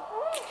plan.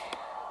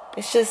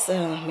 It's just,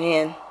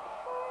 man,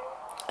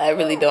 I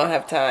really don't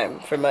have time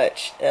for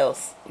much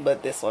else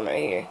but this one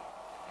right here.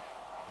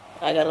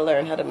 I gotta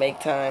learn how to make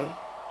time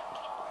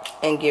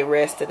and get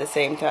rest at the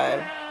same time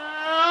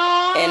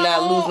and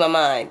not lose my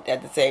mind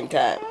at the same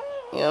time.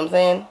 You know what I'm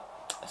saying?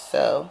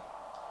 So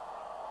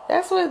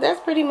that's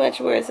pretty much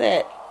where it's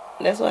at.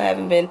 That's why I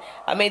haven't been.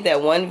 I made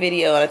that one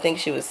video and I think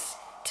she was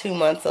 2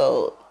 months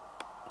old.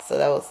 So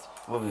that was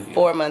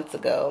 4 months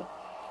ago.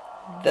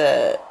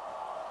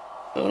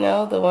 You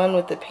know, the one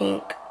with the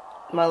pink,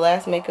 my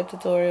last makeup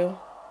tutorial.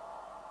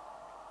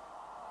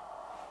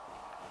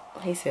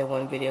 He said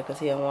one video because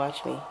he don't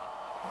watch me.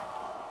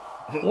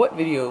 What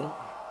video?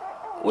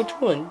 Which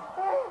one?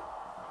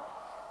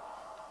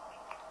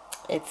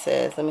 It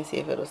says, let me see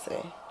if it'll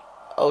say.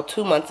 Oh,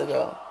 2 months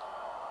ago.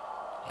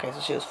 Okay, so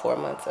she was 4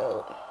 months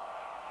old.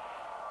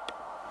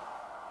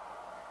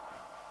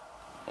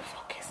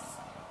 Focus.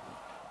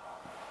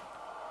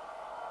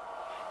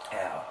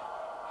 Ow.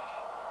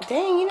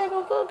 Dang, you're not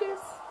gonna focus?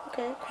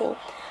 Okay, cool.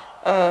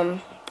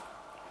 And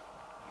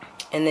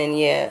then,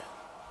 yeah,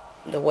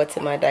 the what's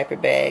in my diaper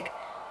bag.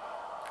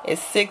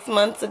 It's 6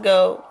 months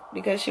ago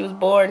because she was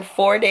born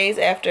 4 days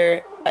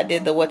after I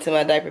did the what's in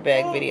my diaper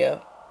bag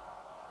video.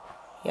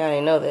 Y'all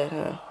didn't know that,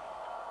 huh?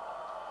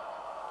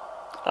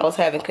 I was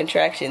having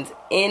contractions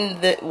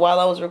while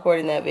I was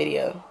recording that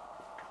video.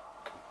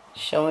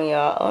 Showing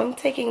y'all, oh, I'm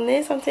taking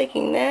this, I'm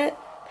taking that.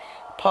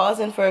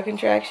 Pausing for a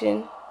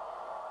contraction.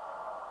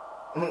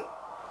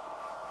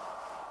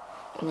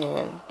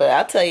 Man, but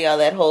I'll tell y'all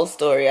that whole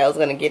story. I was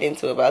going to get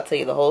into it, but I'll tell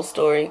you the whole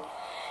story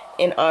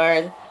in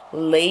our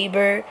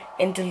labor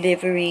and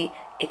delivery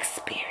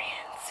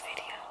experience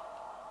video.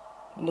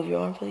 Move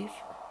your arm, please.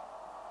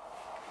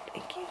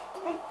 Thank you.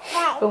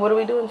 But what are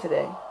we doing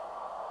today?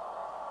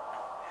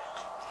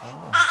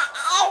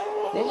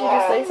 Didn't you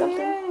just say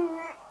something?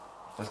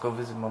 Let's go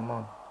visit my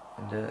mom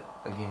and dad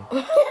again.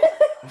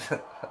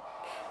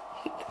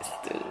 This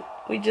dude.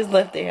 We just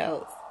left their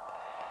house.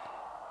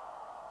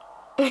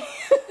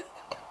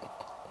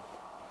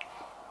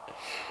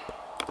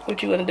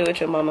 What you want to do at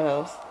your mama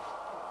house?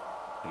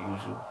 The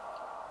usual.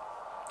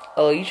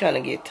 Oh, you trying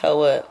to get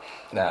toe up?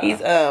 Nah.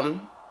 He's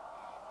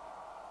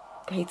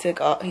he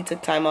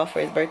took time off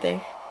for his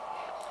birthday.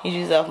 He's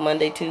usually off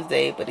Monday,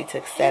 Tuesday, but he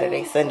took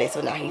Saturday, Sunday,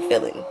 so now he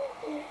feeling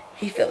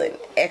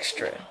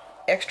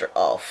extra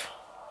off.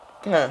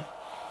 Huh?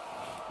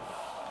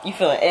 You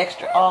feeling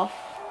extra off?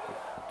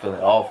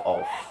 Feeling off.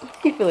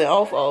 You feeling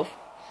off?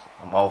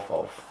 I'm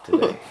off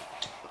today.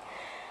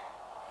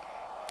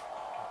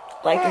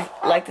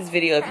 Like this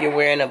video if you're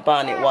wearing a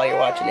bonnet while you're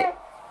watching it.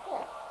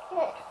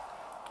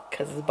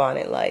 Cause it's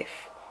bonnet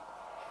life.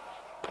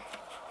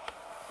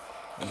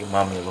 Give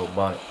mommy a little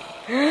bonnet.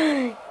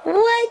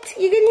 What?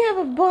 You gonna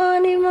have a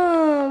bonnet,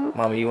 Mom?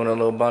 Mommy, you want a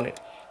little bonnet?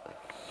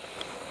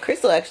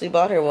 Crystal actually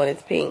bought her one.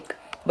 It's pink.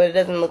 But it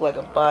doesn't look like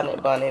a bonnet.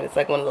 It's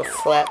like one of those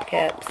slap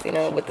caps, you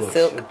know, with the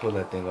silk. She'll pull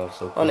that thing off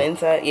so quick. On the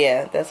inside.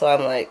 Yeah, that's why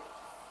I'm like,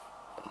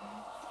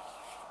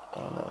 I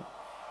don't know.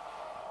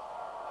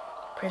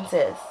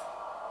 Princess.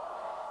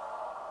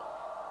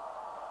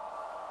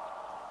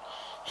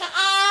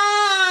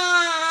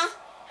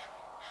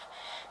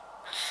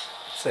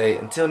 Say,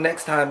 until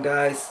next time,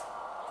 guys.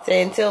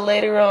 Say until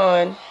later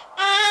on.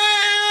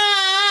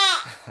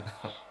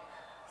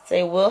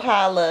 Say we'll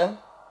holla.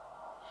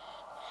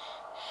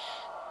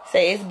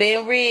 Say it's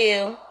been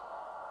real.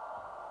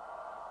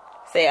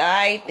 Say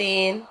alright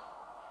then.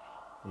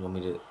 You want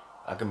me to?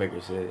 I can make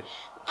her say it.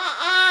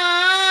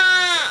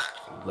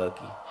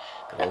 Lucky.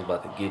 Cause I was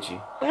about to get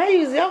you.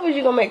 How was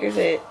you gonna make her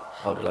say it?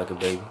 Hold her like a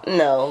baby.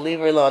 No, leave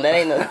her alone. That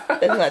ain't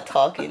that's not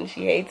talking.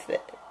 She hates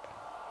that.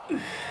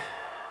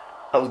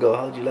 I was gonna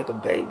hold you like a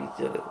baby,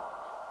 too.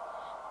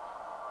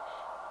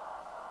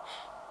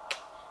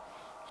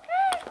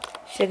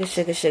 Sugar,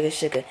 sugar, sugar,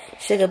 sugar.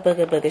 Sugar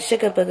booger booger.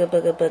 Sugar booger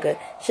booger booger.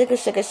 Sugar,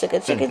 sugar, sugar,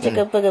 sugar,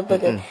 sugar booger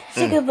booger.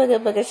 Sugar booger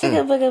booger.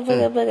 Sugar booger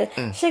booger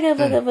booger. Sugar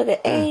booger booger.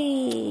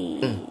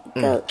 Hey,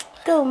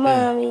 go,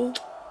 mommy.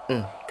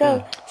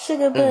 Go,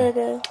 sugar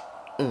booger.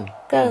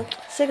 Go,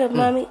 sugar,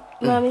 mommy,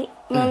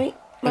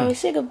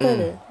 sugar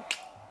booger.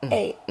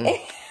 Hey.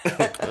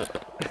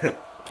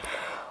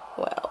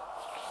 Wow.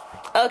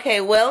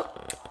 Okay, well,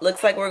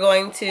 looks like we're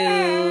going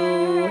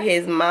to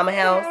his mama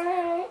house.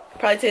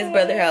 Probably to his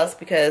brother's house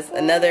because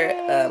another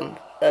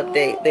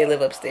update, they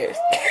live upstairs.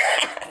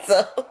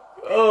 So.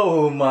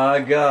 Oh my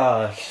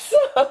gosh.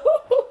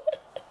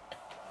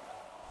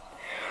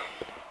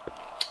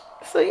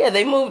 So yeah,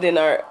 they moved in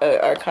our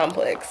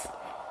complex.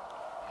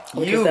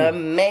 Which is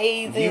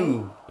amazing.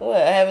 You.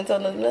 What? I haven't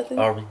told them nothing?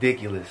 Are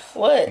ridiculous.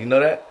 What? You know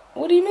that?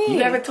 What do you mean?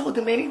 You haven't told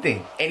them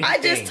anything. I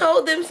just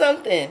told them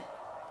something.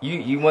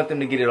 You want them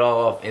to get it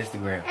all off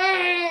Instagram.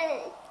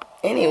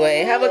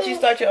 Anyway, how about you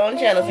start your own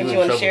channel since you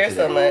want to share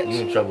so much?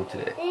 You in trouble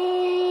today.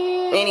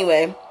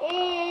 Anyway.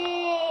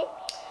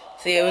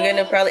 So yeah, we're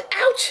gonna probably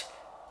ouch!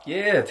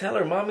 Yeah, tell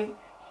her, mommy.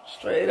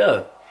 Straight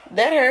up.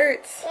 That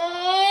hurts.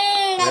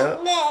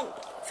 Yep.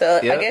 So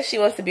I guess she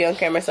wants to be on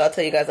camera, so I'll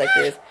tell you guys like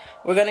this.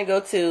 We're gonna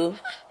go to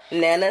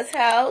Nana's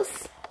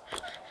house.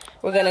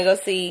 We're gonna go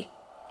see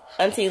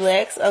Auntie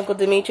Lex, Uncle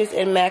Demetrius,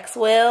 and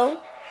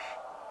Maxwell.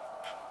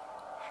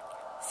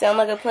 Sound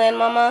like a plan,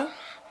 Mama?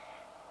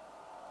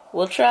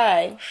 We'll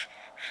try.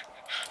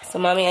 So,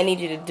 Mommy, I need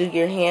you to do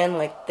your hand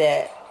like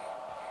that.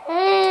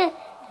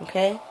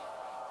 Okay?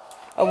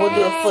 Or we'll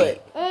do a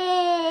foot.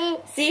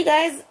 See you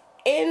guys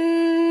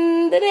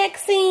in the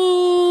next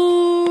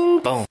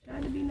scene. Boom.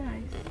 Trying to be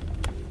nice.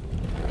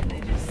 And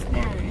they're just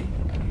snapping.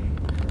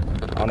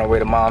 On our way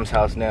to Mom's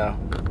house now.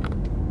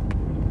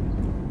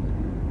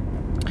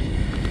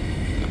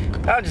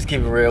 I'll just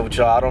keep it real with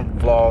y'all. I don't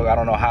vlog. I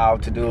don't know how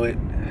to do it.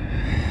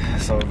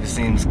 So if it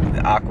seems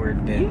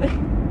awkward, then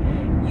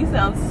You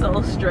sound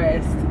so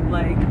stressed.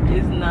 Like,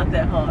 it's not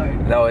that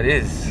hard. No, it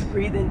is.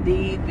 Breathing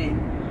deep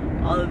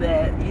and all of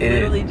that. You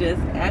literally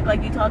just act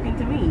like you're talking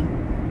to me.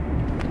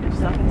 You're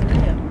just talking to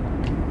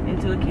them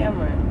into a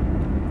camera.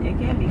 It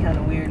can be kind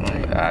of weird,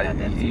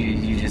 but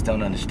you just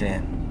don't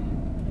understand.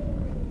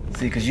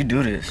 See, because you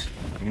do this.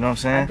 You know what I'm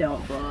saying? I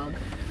don't vlog.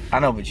 I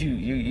know, but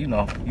you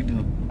know, you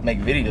do make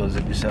videos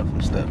of yourself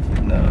and stuff.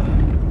 And,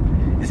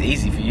 it's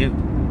easy for you.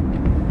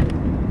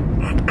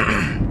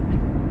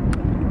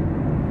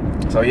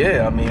 So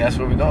yeah, I mean, that's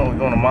where we're going. We're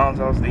going to Mom's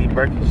house to eat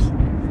breakfast.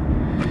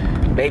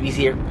 Baby's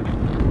here.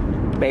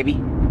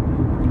 Baby.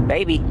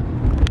 Baby.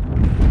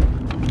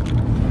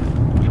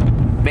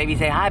 Baby,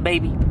 say hi,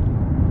 baby.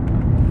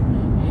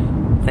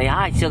 Say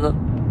hi, sugar.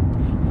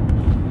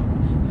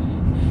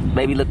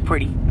 Baby look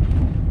pretty.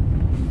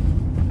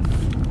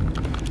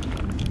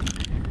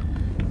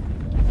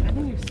 I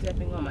think you're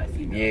stepping on my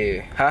seatbelt.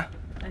 Yeah. Huh?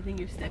 I think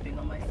you're stepping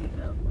on my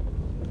seatbelt.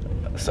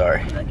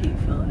 Sorry. I keep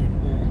feeling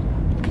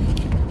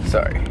it.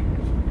 Sorry.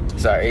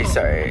 Sorry,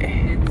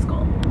 sorry. It's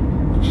gone.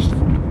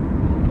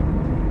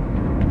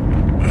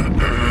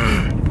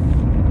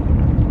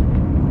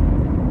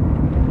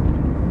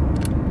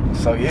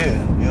 So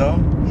yeah, you know.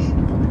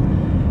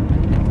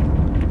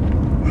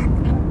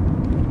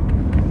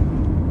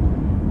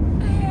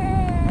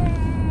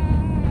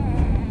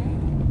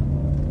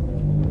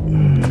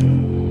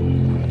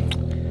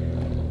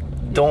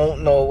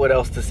 Don't know what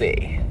else to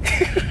say.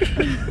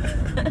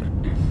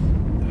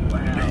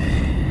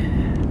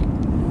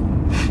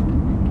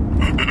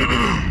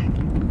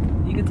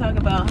 You can talk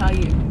about how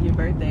your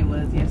birthday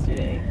was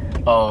yesterday.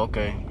 Oh,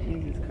 okay.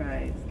 Jesus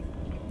Christ.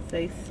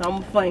 Say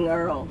something,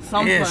 Earl.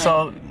 Something. Yeah,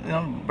 so, you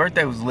know,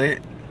 birthday was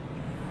lit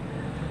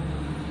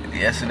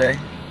yesterday.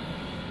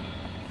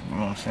 You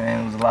know what I'm saying?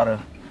 It was a lot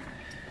of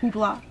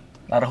hoopla.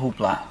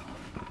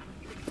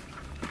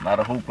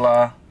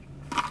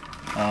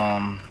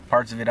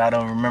 Parts of it I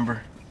don't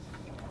remember.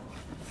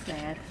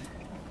 Sad.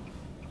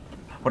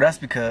 Well, that's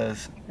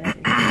because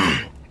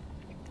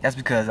that's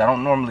because I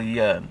don't normally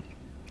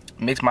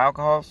mix my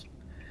alcohols.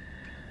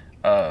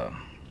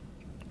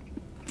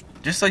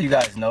 Just so you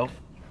guys know,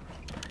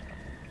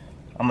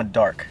 I'm a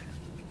dark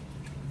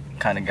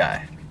kind of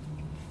guy.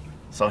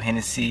 So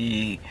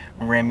Hennessy,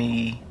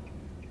 Remy,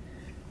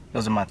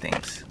 those are my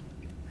things.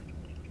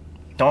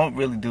 Don't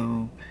really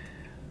do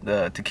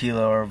the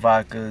tequila or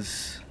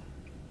vodkas.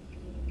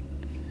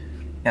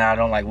 And I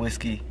don't like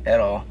whiskey at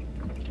all.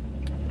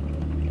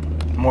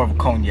 More of a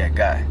cognac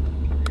guy.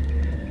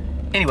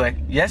 Anyway,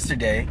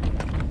 yesterday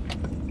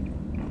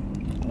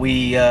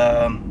we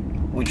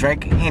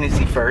drank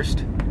Hennessy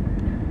first,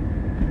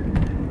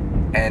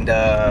 and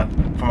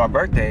for my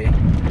birthday,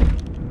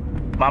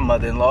 my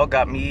mother-in-law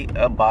got me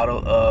a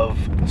bottle of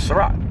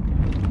Syrah,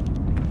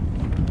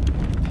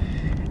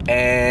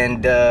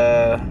 and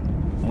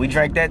we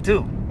drank that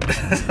too.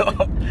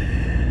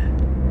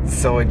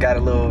 So it got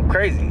a little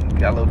crazy.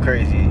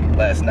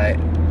 Last night.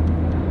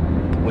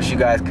 Wish you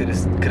guys could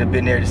have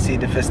been there to see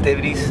the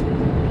festivities.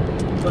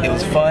 But it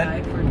was fun.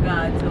 I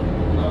forgot to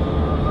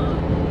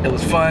vlog. It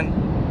was fun,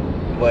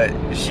 but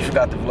she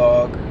forgot to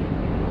vlog,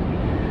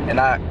 and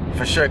I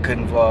for sure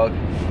couldn't vlog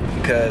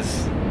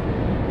because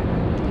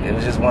it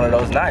was just one of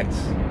those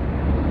nights.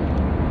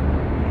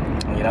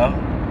 You know,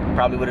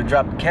 probably would have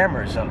dropped the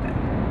camera or something,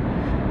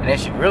 and then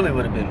she really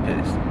would have been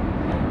pissed.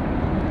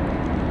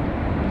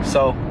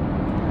 So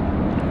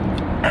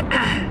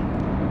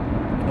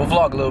we'll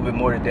vlog a little bit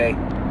more today.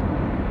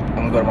 I'm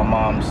gonna go to my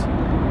mom's.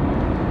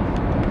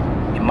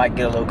 It might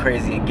get a little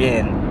crazy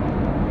again,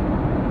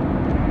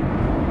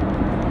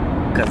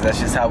 because that's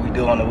just how we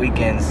do on the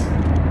weekends.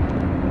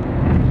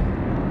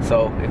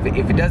 So if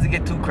it doesn't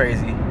get too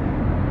crazy,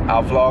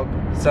 I'll vlog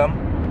some.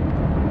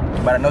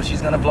 But I know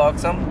she's gonna vlog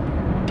some.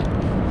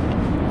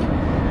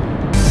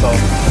 So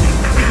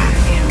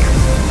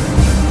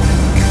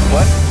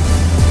what?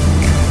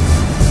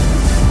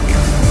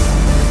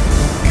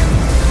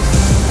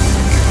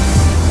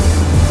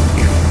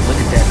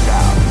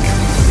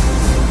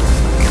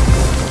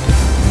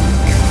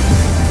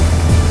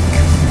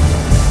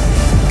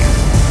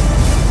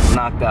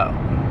 Knocked out.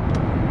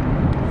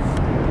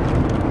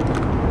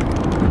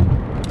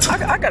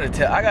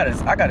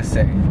 I gotta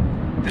say,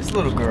 this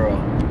little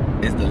girl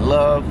is the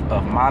love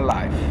of my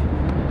life.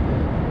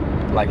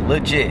 Like,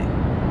 legit.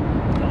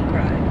 Don't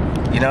cry.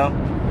 You know?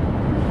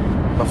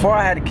 Before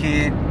I had a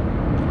kid,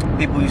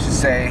 people used to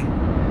say,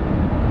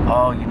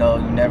 oh, you know,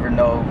 you never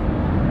know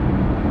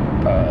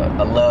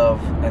a love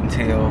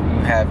until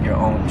you have your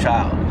own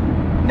child.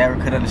 Never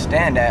could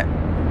understand that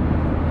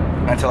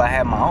until I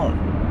had my own.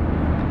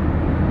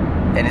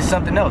 And it's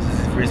something else.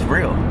 It's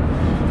real.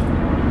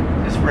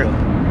 It's real.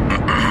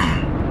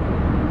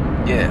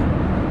 Yeah.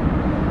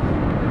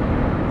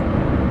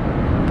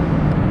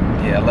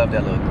 Yeah, I love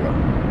that little girl.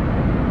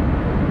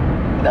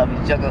 Love you,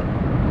 sugar.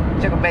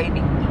 Sugar baby.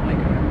 Oh my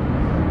God.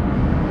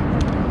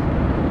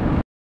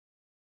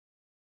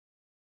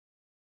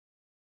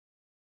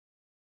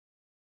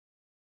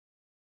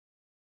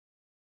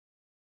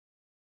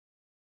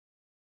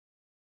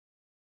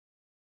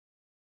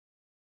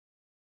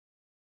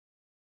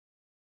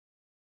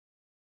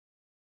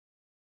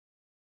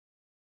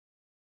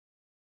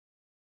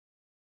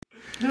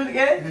 Do it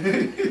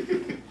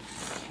again.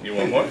 You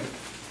want more?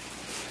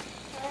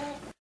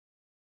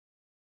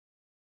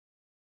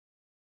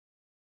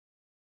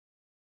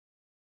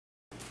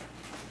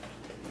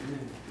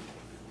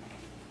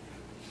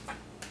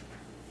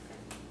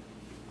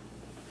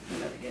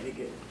 Get it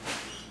good.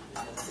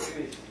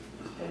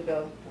 There we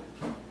go.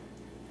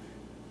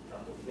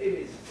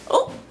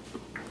 Oh.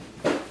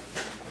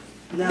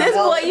 This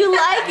boy, you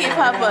like it,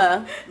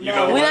 Papa. You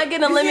know We're what? not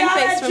getting a lemon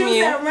face from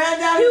you.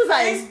 He was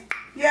like,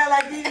 yeah,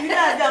 like you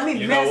guys got me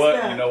You messed know what?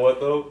 up. You know what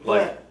though?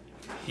 Like What?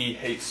 he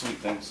hates sweet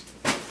things.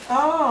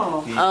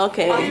 Oh.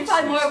 okay. Oh, you're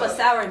probably more of a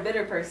sour and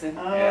bitter person.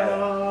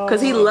 Oh.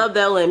 Because he loved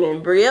that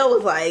lemon. Brielle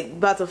was like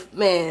about to,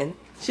 man,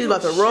 she was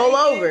about to roll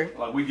over.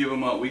 Like we give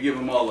him all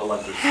the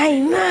like the Hi,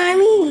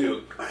 mommy.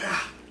 milk.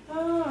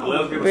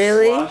 Let's get a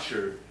Really?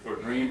 slosher for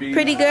green beans.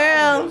 Pretty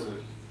girl.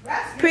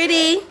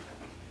 Pretty.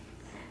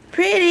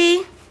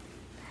 Pretty.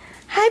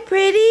 Hi,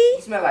 pretty. You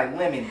smell like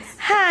lemons.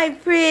 Hi,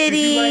 Did pretty.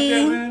 you like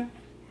that, man?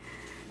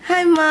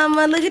 Hi,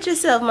 mama. Look at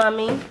yourself,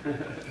 mommy.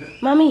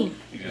 Mommy.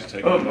 You just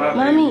take it.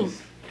 Mommy.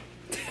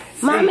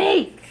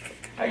 Mommy.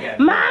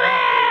 Mommy.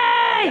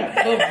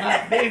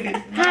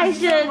 Hi,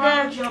 sugar.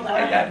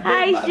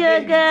 Hi,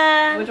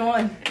 sugar. Which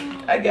one?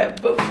 I got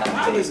both.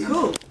 Rob is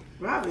cool.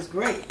 Rob is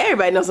great.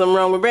 Everybody knows something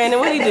wrong with Brandon.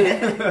 What do you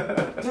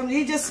do?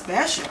 He's just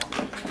special.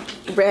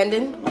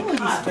 Brandon? He's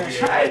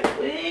special.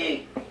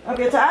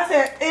 Okay, so I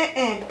said,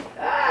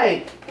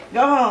 Hey,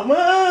 go home.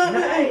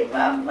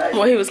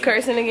 Well, he was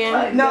cursing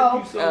again?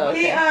 No, Oh,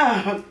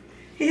 okay.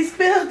 he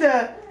spilled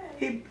the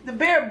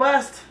beer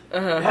bust.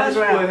 That's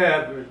what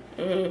happened.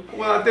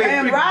 Well, I think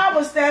And Rob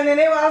was standing.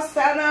 They were all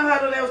standing on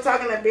huddle. They was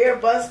talking to beer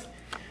bust.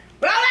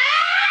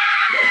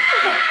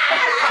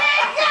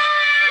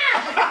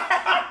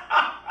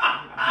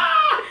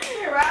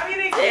 Rob, you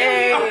didn't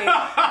kill me.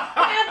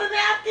 Have the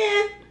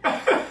napkin.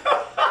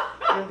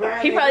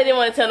 He probably didn't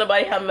want to tell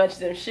nobody how much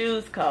them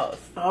shoes cost.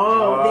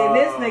 Oh, then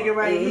this nigga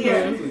right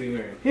here.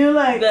 He was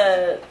like,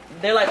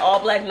 They're like all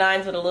black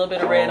nines with a little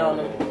bit of red on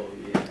them.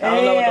 I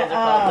don't know what those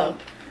are called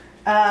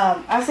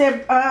though. I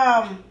said,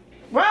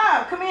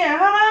 Rob, come here.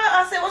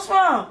 I said, what's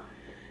wrong?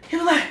 He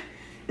was like,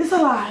 it's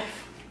alive.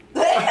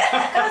 Cause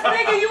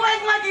nigga, you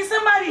acting like it's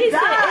somebody He said,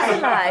 died. it's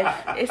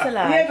alive. It's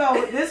alive. Here go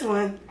with this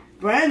one.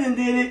 Brandon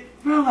did it.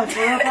 I'm like, for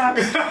real,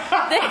 Pops?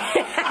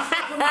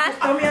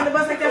 Throw me on the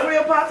bus like that, for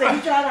real, Pops? And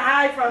he tried to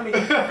hide from me. I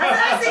said,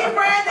 I see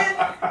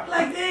Brandon.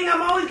 Like, dang,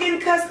 I'm always getting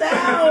cussed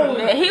out.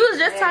 Man, he was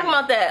just talking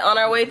about that on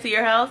our way to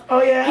your house.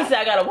 Oh, yeah? He said,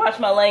 I gotta watch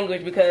my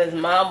language because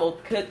mom will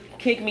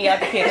kick me out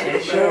the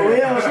kitchen. Sure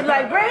will. She's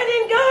like,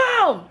 Brandon,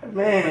 go!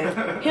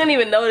 Man. He don't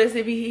even notice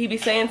if he be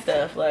saying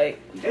stuff. Like,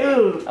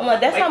 Dude. I'm like,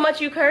 that's how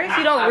much you curse?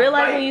 You don't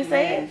realize when you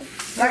say it?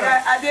 Like,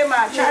 I did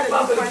my, try to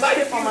do French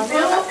tip on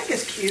myself. I think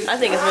it's cute. I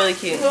think it's really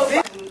cute.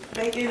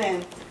 Bacon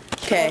and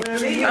Okay.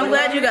 I'm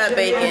glad you got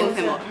bacon.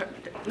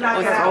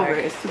 knock it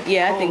out.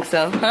 Yeah, I think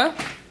so. Huh?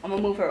 I'm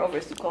gonna move her over.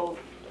 It's too cold.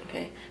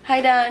 Okay.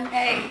 Hi, Don.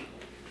 Hey,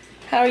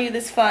 How are you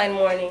this fine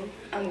morning?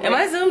 I'm Am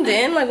I zoomed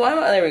in? Like, why am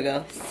I? There we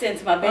go.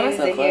 since my Why am I baby's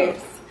so in here.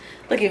 close?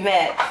 Look at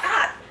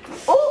Max.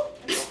 Oh,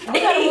 we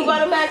gotta move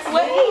out of Max's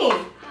way.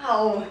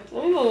 Oh,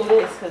 Let me move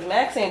this because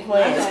Max ain't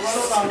playing.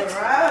 roll on the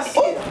rice.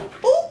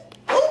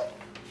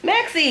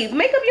 Maxie,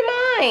 make up your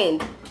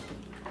mind.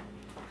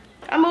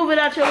 I move it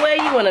out your way.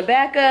 You want to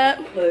back up?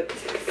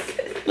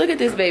 Look at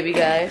this baby,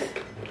 guys.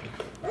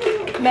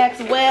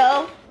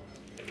 Maxwell.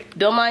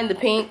 Don't mind the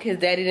pink. His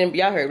daddy didn't.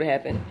 Y'all heard what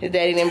happened. His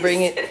daddy didn't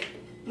bring it.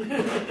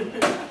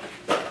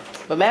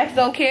 But Max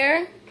don't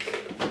care.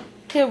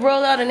 He'll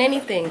roll out in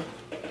anything.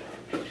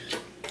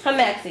 Hi,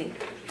 Maxie.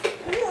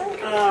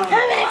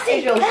 Hi,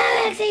 Maxie. Hi,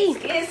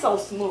 Maxie. It's so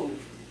smooth.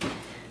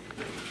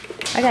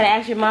 I gotta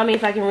ask your mommy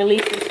if I can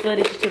release this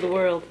footage to the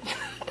world.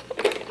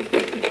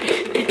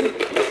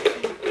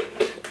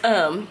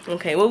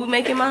 Okay, what we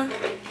making, Mom? The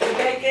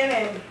bacon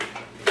and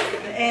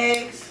the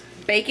eggs.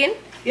 Bacon?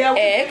 Yeah,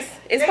 Eggs?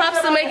 Is Pop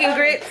still making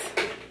grits?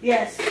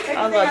 Yes.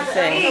 I was about to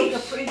say.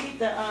 Preheat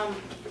the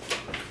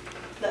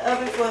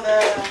oven for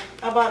the,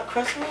 I bought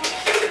crust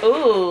roll.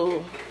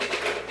 Ooh.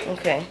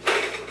 Okay.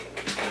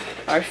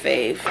 Our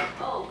fave.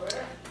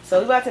 So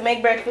we about to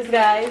make breakfast,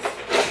 guys.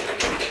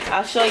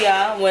 I'll show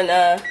y'all when,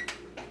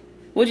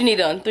 what'd you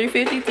need on?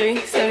 350,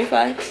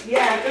 375?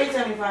 Yeah,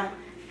 375.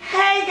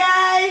 Hey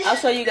guys. I'll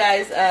show you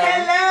guys,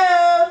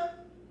 Hello.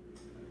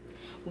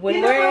 when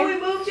You know when we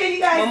we're, moved here, you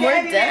guys when we're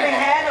daddy never done.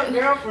 had a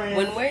girlfriend.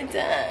 when we're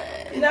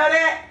done. You know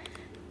that?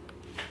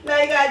 Now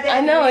you got daddy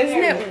I know, isn't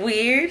married it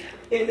weird?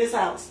 in this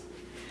house.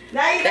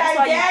 Now you That's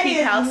got why you daddy keep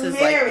is houses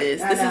like married.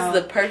 this. I This know. is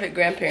the perfect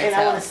grandparents' And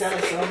I want to house. sell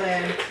it so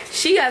bad.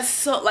 She got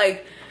so,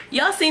 like,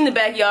 y'all seen the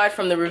backyard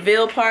from the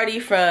reveal party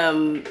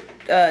from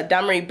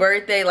Damery's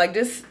birthday. Like,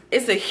 this,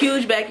 it's a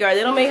huge backyard.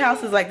 They don't make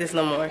houses like this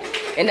no more.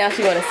 And now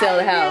she want to sell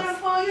the house.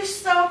 Beautiful, you're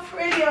so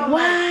pretty. Oh Why?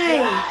 My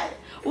God.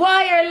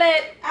 Why,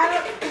 Arlette? I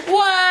don't.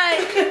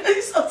 Why?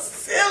 You're so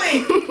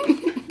silly.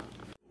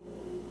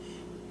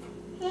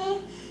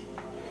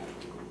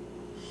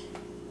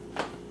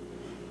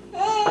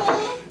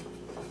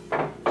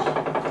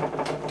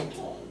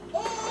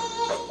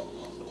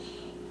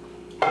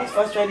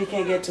 frustrated he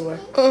can't get to her.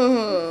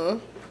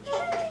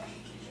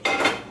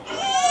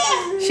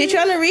 She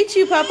trying to reach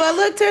you, Papa.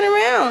 Look, turn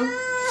around.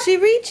 She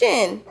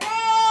reaching.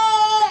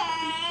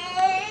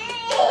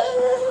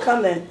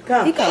 Come then,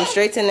 come. He comes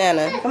straight to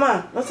Nana. Come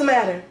on, what's the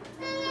matter?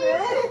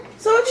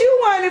 So what you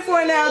whining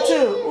for now too?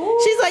 Ooh.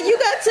 She's like, you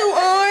got 2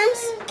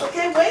 arms?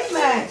 Okay, wait,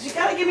 Max. You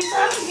gotta give me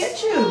time to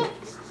get you.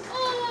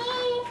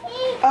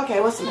 Okay,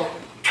 what's the matter?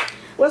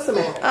 What's the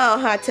matter? Oh,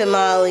 hot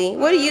tamale.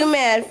 What are you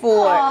mad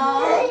for?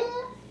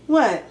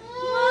 What?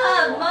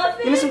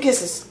 Give me some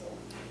kisses.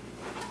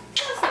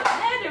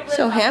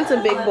 So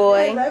handsome, big I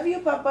boy. love you,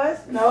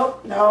 Papas. No,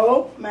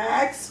 no,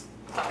 Max.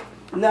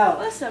 No.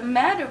 What's the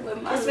matter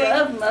with my Let's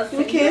love, Muffin? Give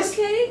me a kiss.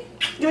 You okay?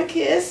 Give me a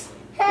kiss.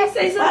 He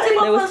say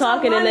something. They was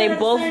talking and they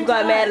both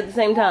got mad at the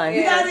same time.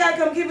 You guys gotta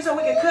come keep it so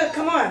we can cook.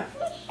 Come on.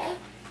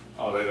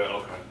 Oh, they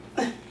don't.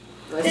 Okay.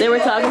 They were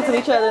talking to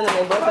each other and then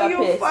they both got you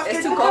pissed. fucking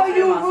It's too cold for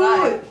them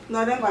outside.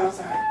 No, they're going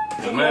outside.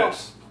 Hey,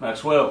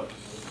 Maxwell.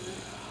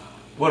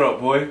 What up,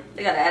 boy?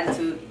 They got an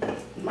attitude.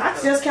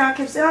 Max just can't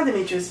keep still,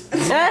 Demetrius.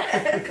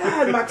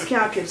 God, Max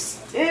can't keep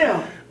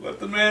still. Let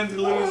the man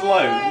live his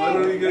life. Let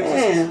him get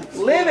Man,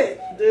 live it,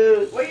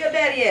 dude. Where your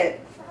daddy at?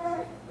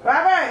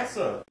 Robert. What's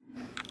up?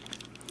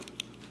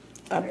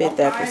 I bit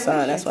that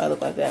croissant. That's why I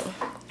look like that.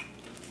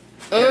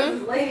 There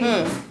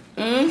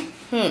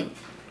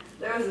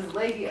was this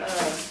lady on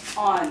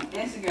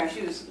Instagram.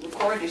 She was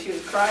recording. She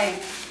was crying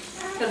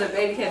because her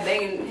baby kept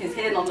banging his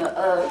head on the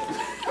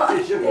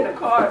in the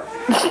car.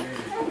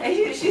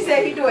 And she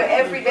said he do it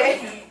every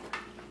day.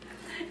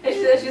 And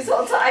she said she's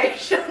so tired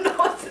she don't know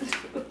what to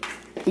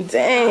do.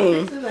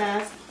 Dang.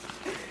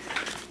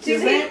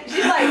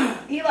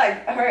 He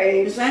like her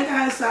age. The same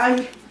kind of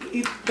side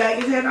he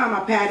bang his head on my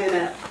padding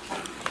up.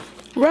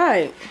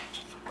 Right.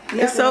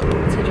 It's so.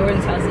 To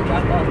Jordan's house to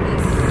drop off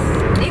this.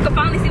 You can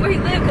finally see where he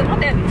lived because my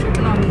dad be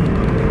tripping on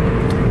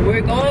me.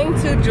 We're going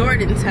to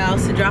Jordan's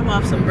house to drop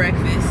off some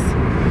breakfast.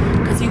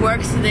 Because he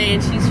works today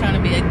and she's trying to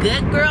be a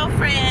good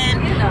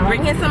girlfriend. You know.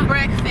 Bring him some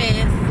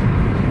breakfast.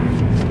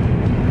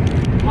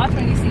 Watch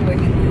when you see where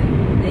he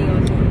lived. Then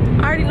you'll do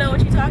it. I already know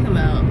what you're talking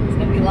about. It's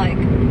gonna be like,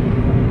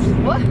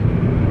 what?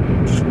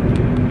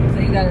 So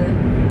you gotta.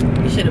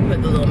 You should have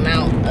put the little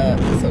mount up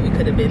so we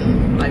could have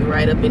been like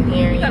right up in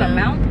here. You got a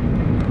mount?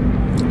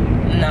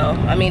 No,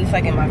 I mean it's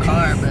like in my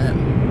car, but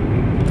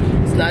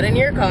it's not in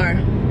your car.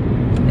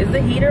 Is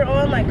the heater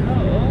on? Like, come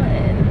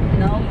on.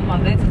 No, my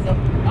vents is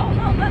open. Oh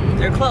no, nothing.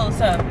 They're closed,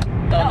 huh?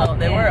 Oh no,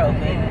 they were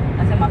open. Yeah.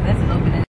 I said my vents is open.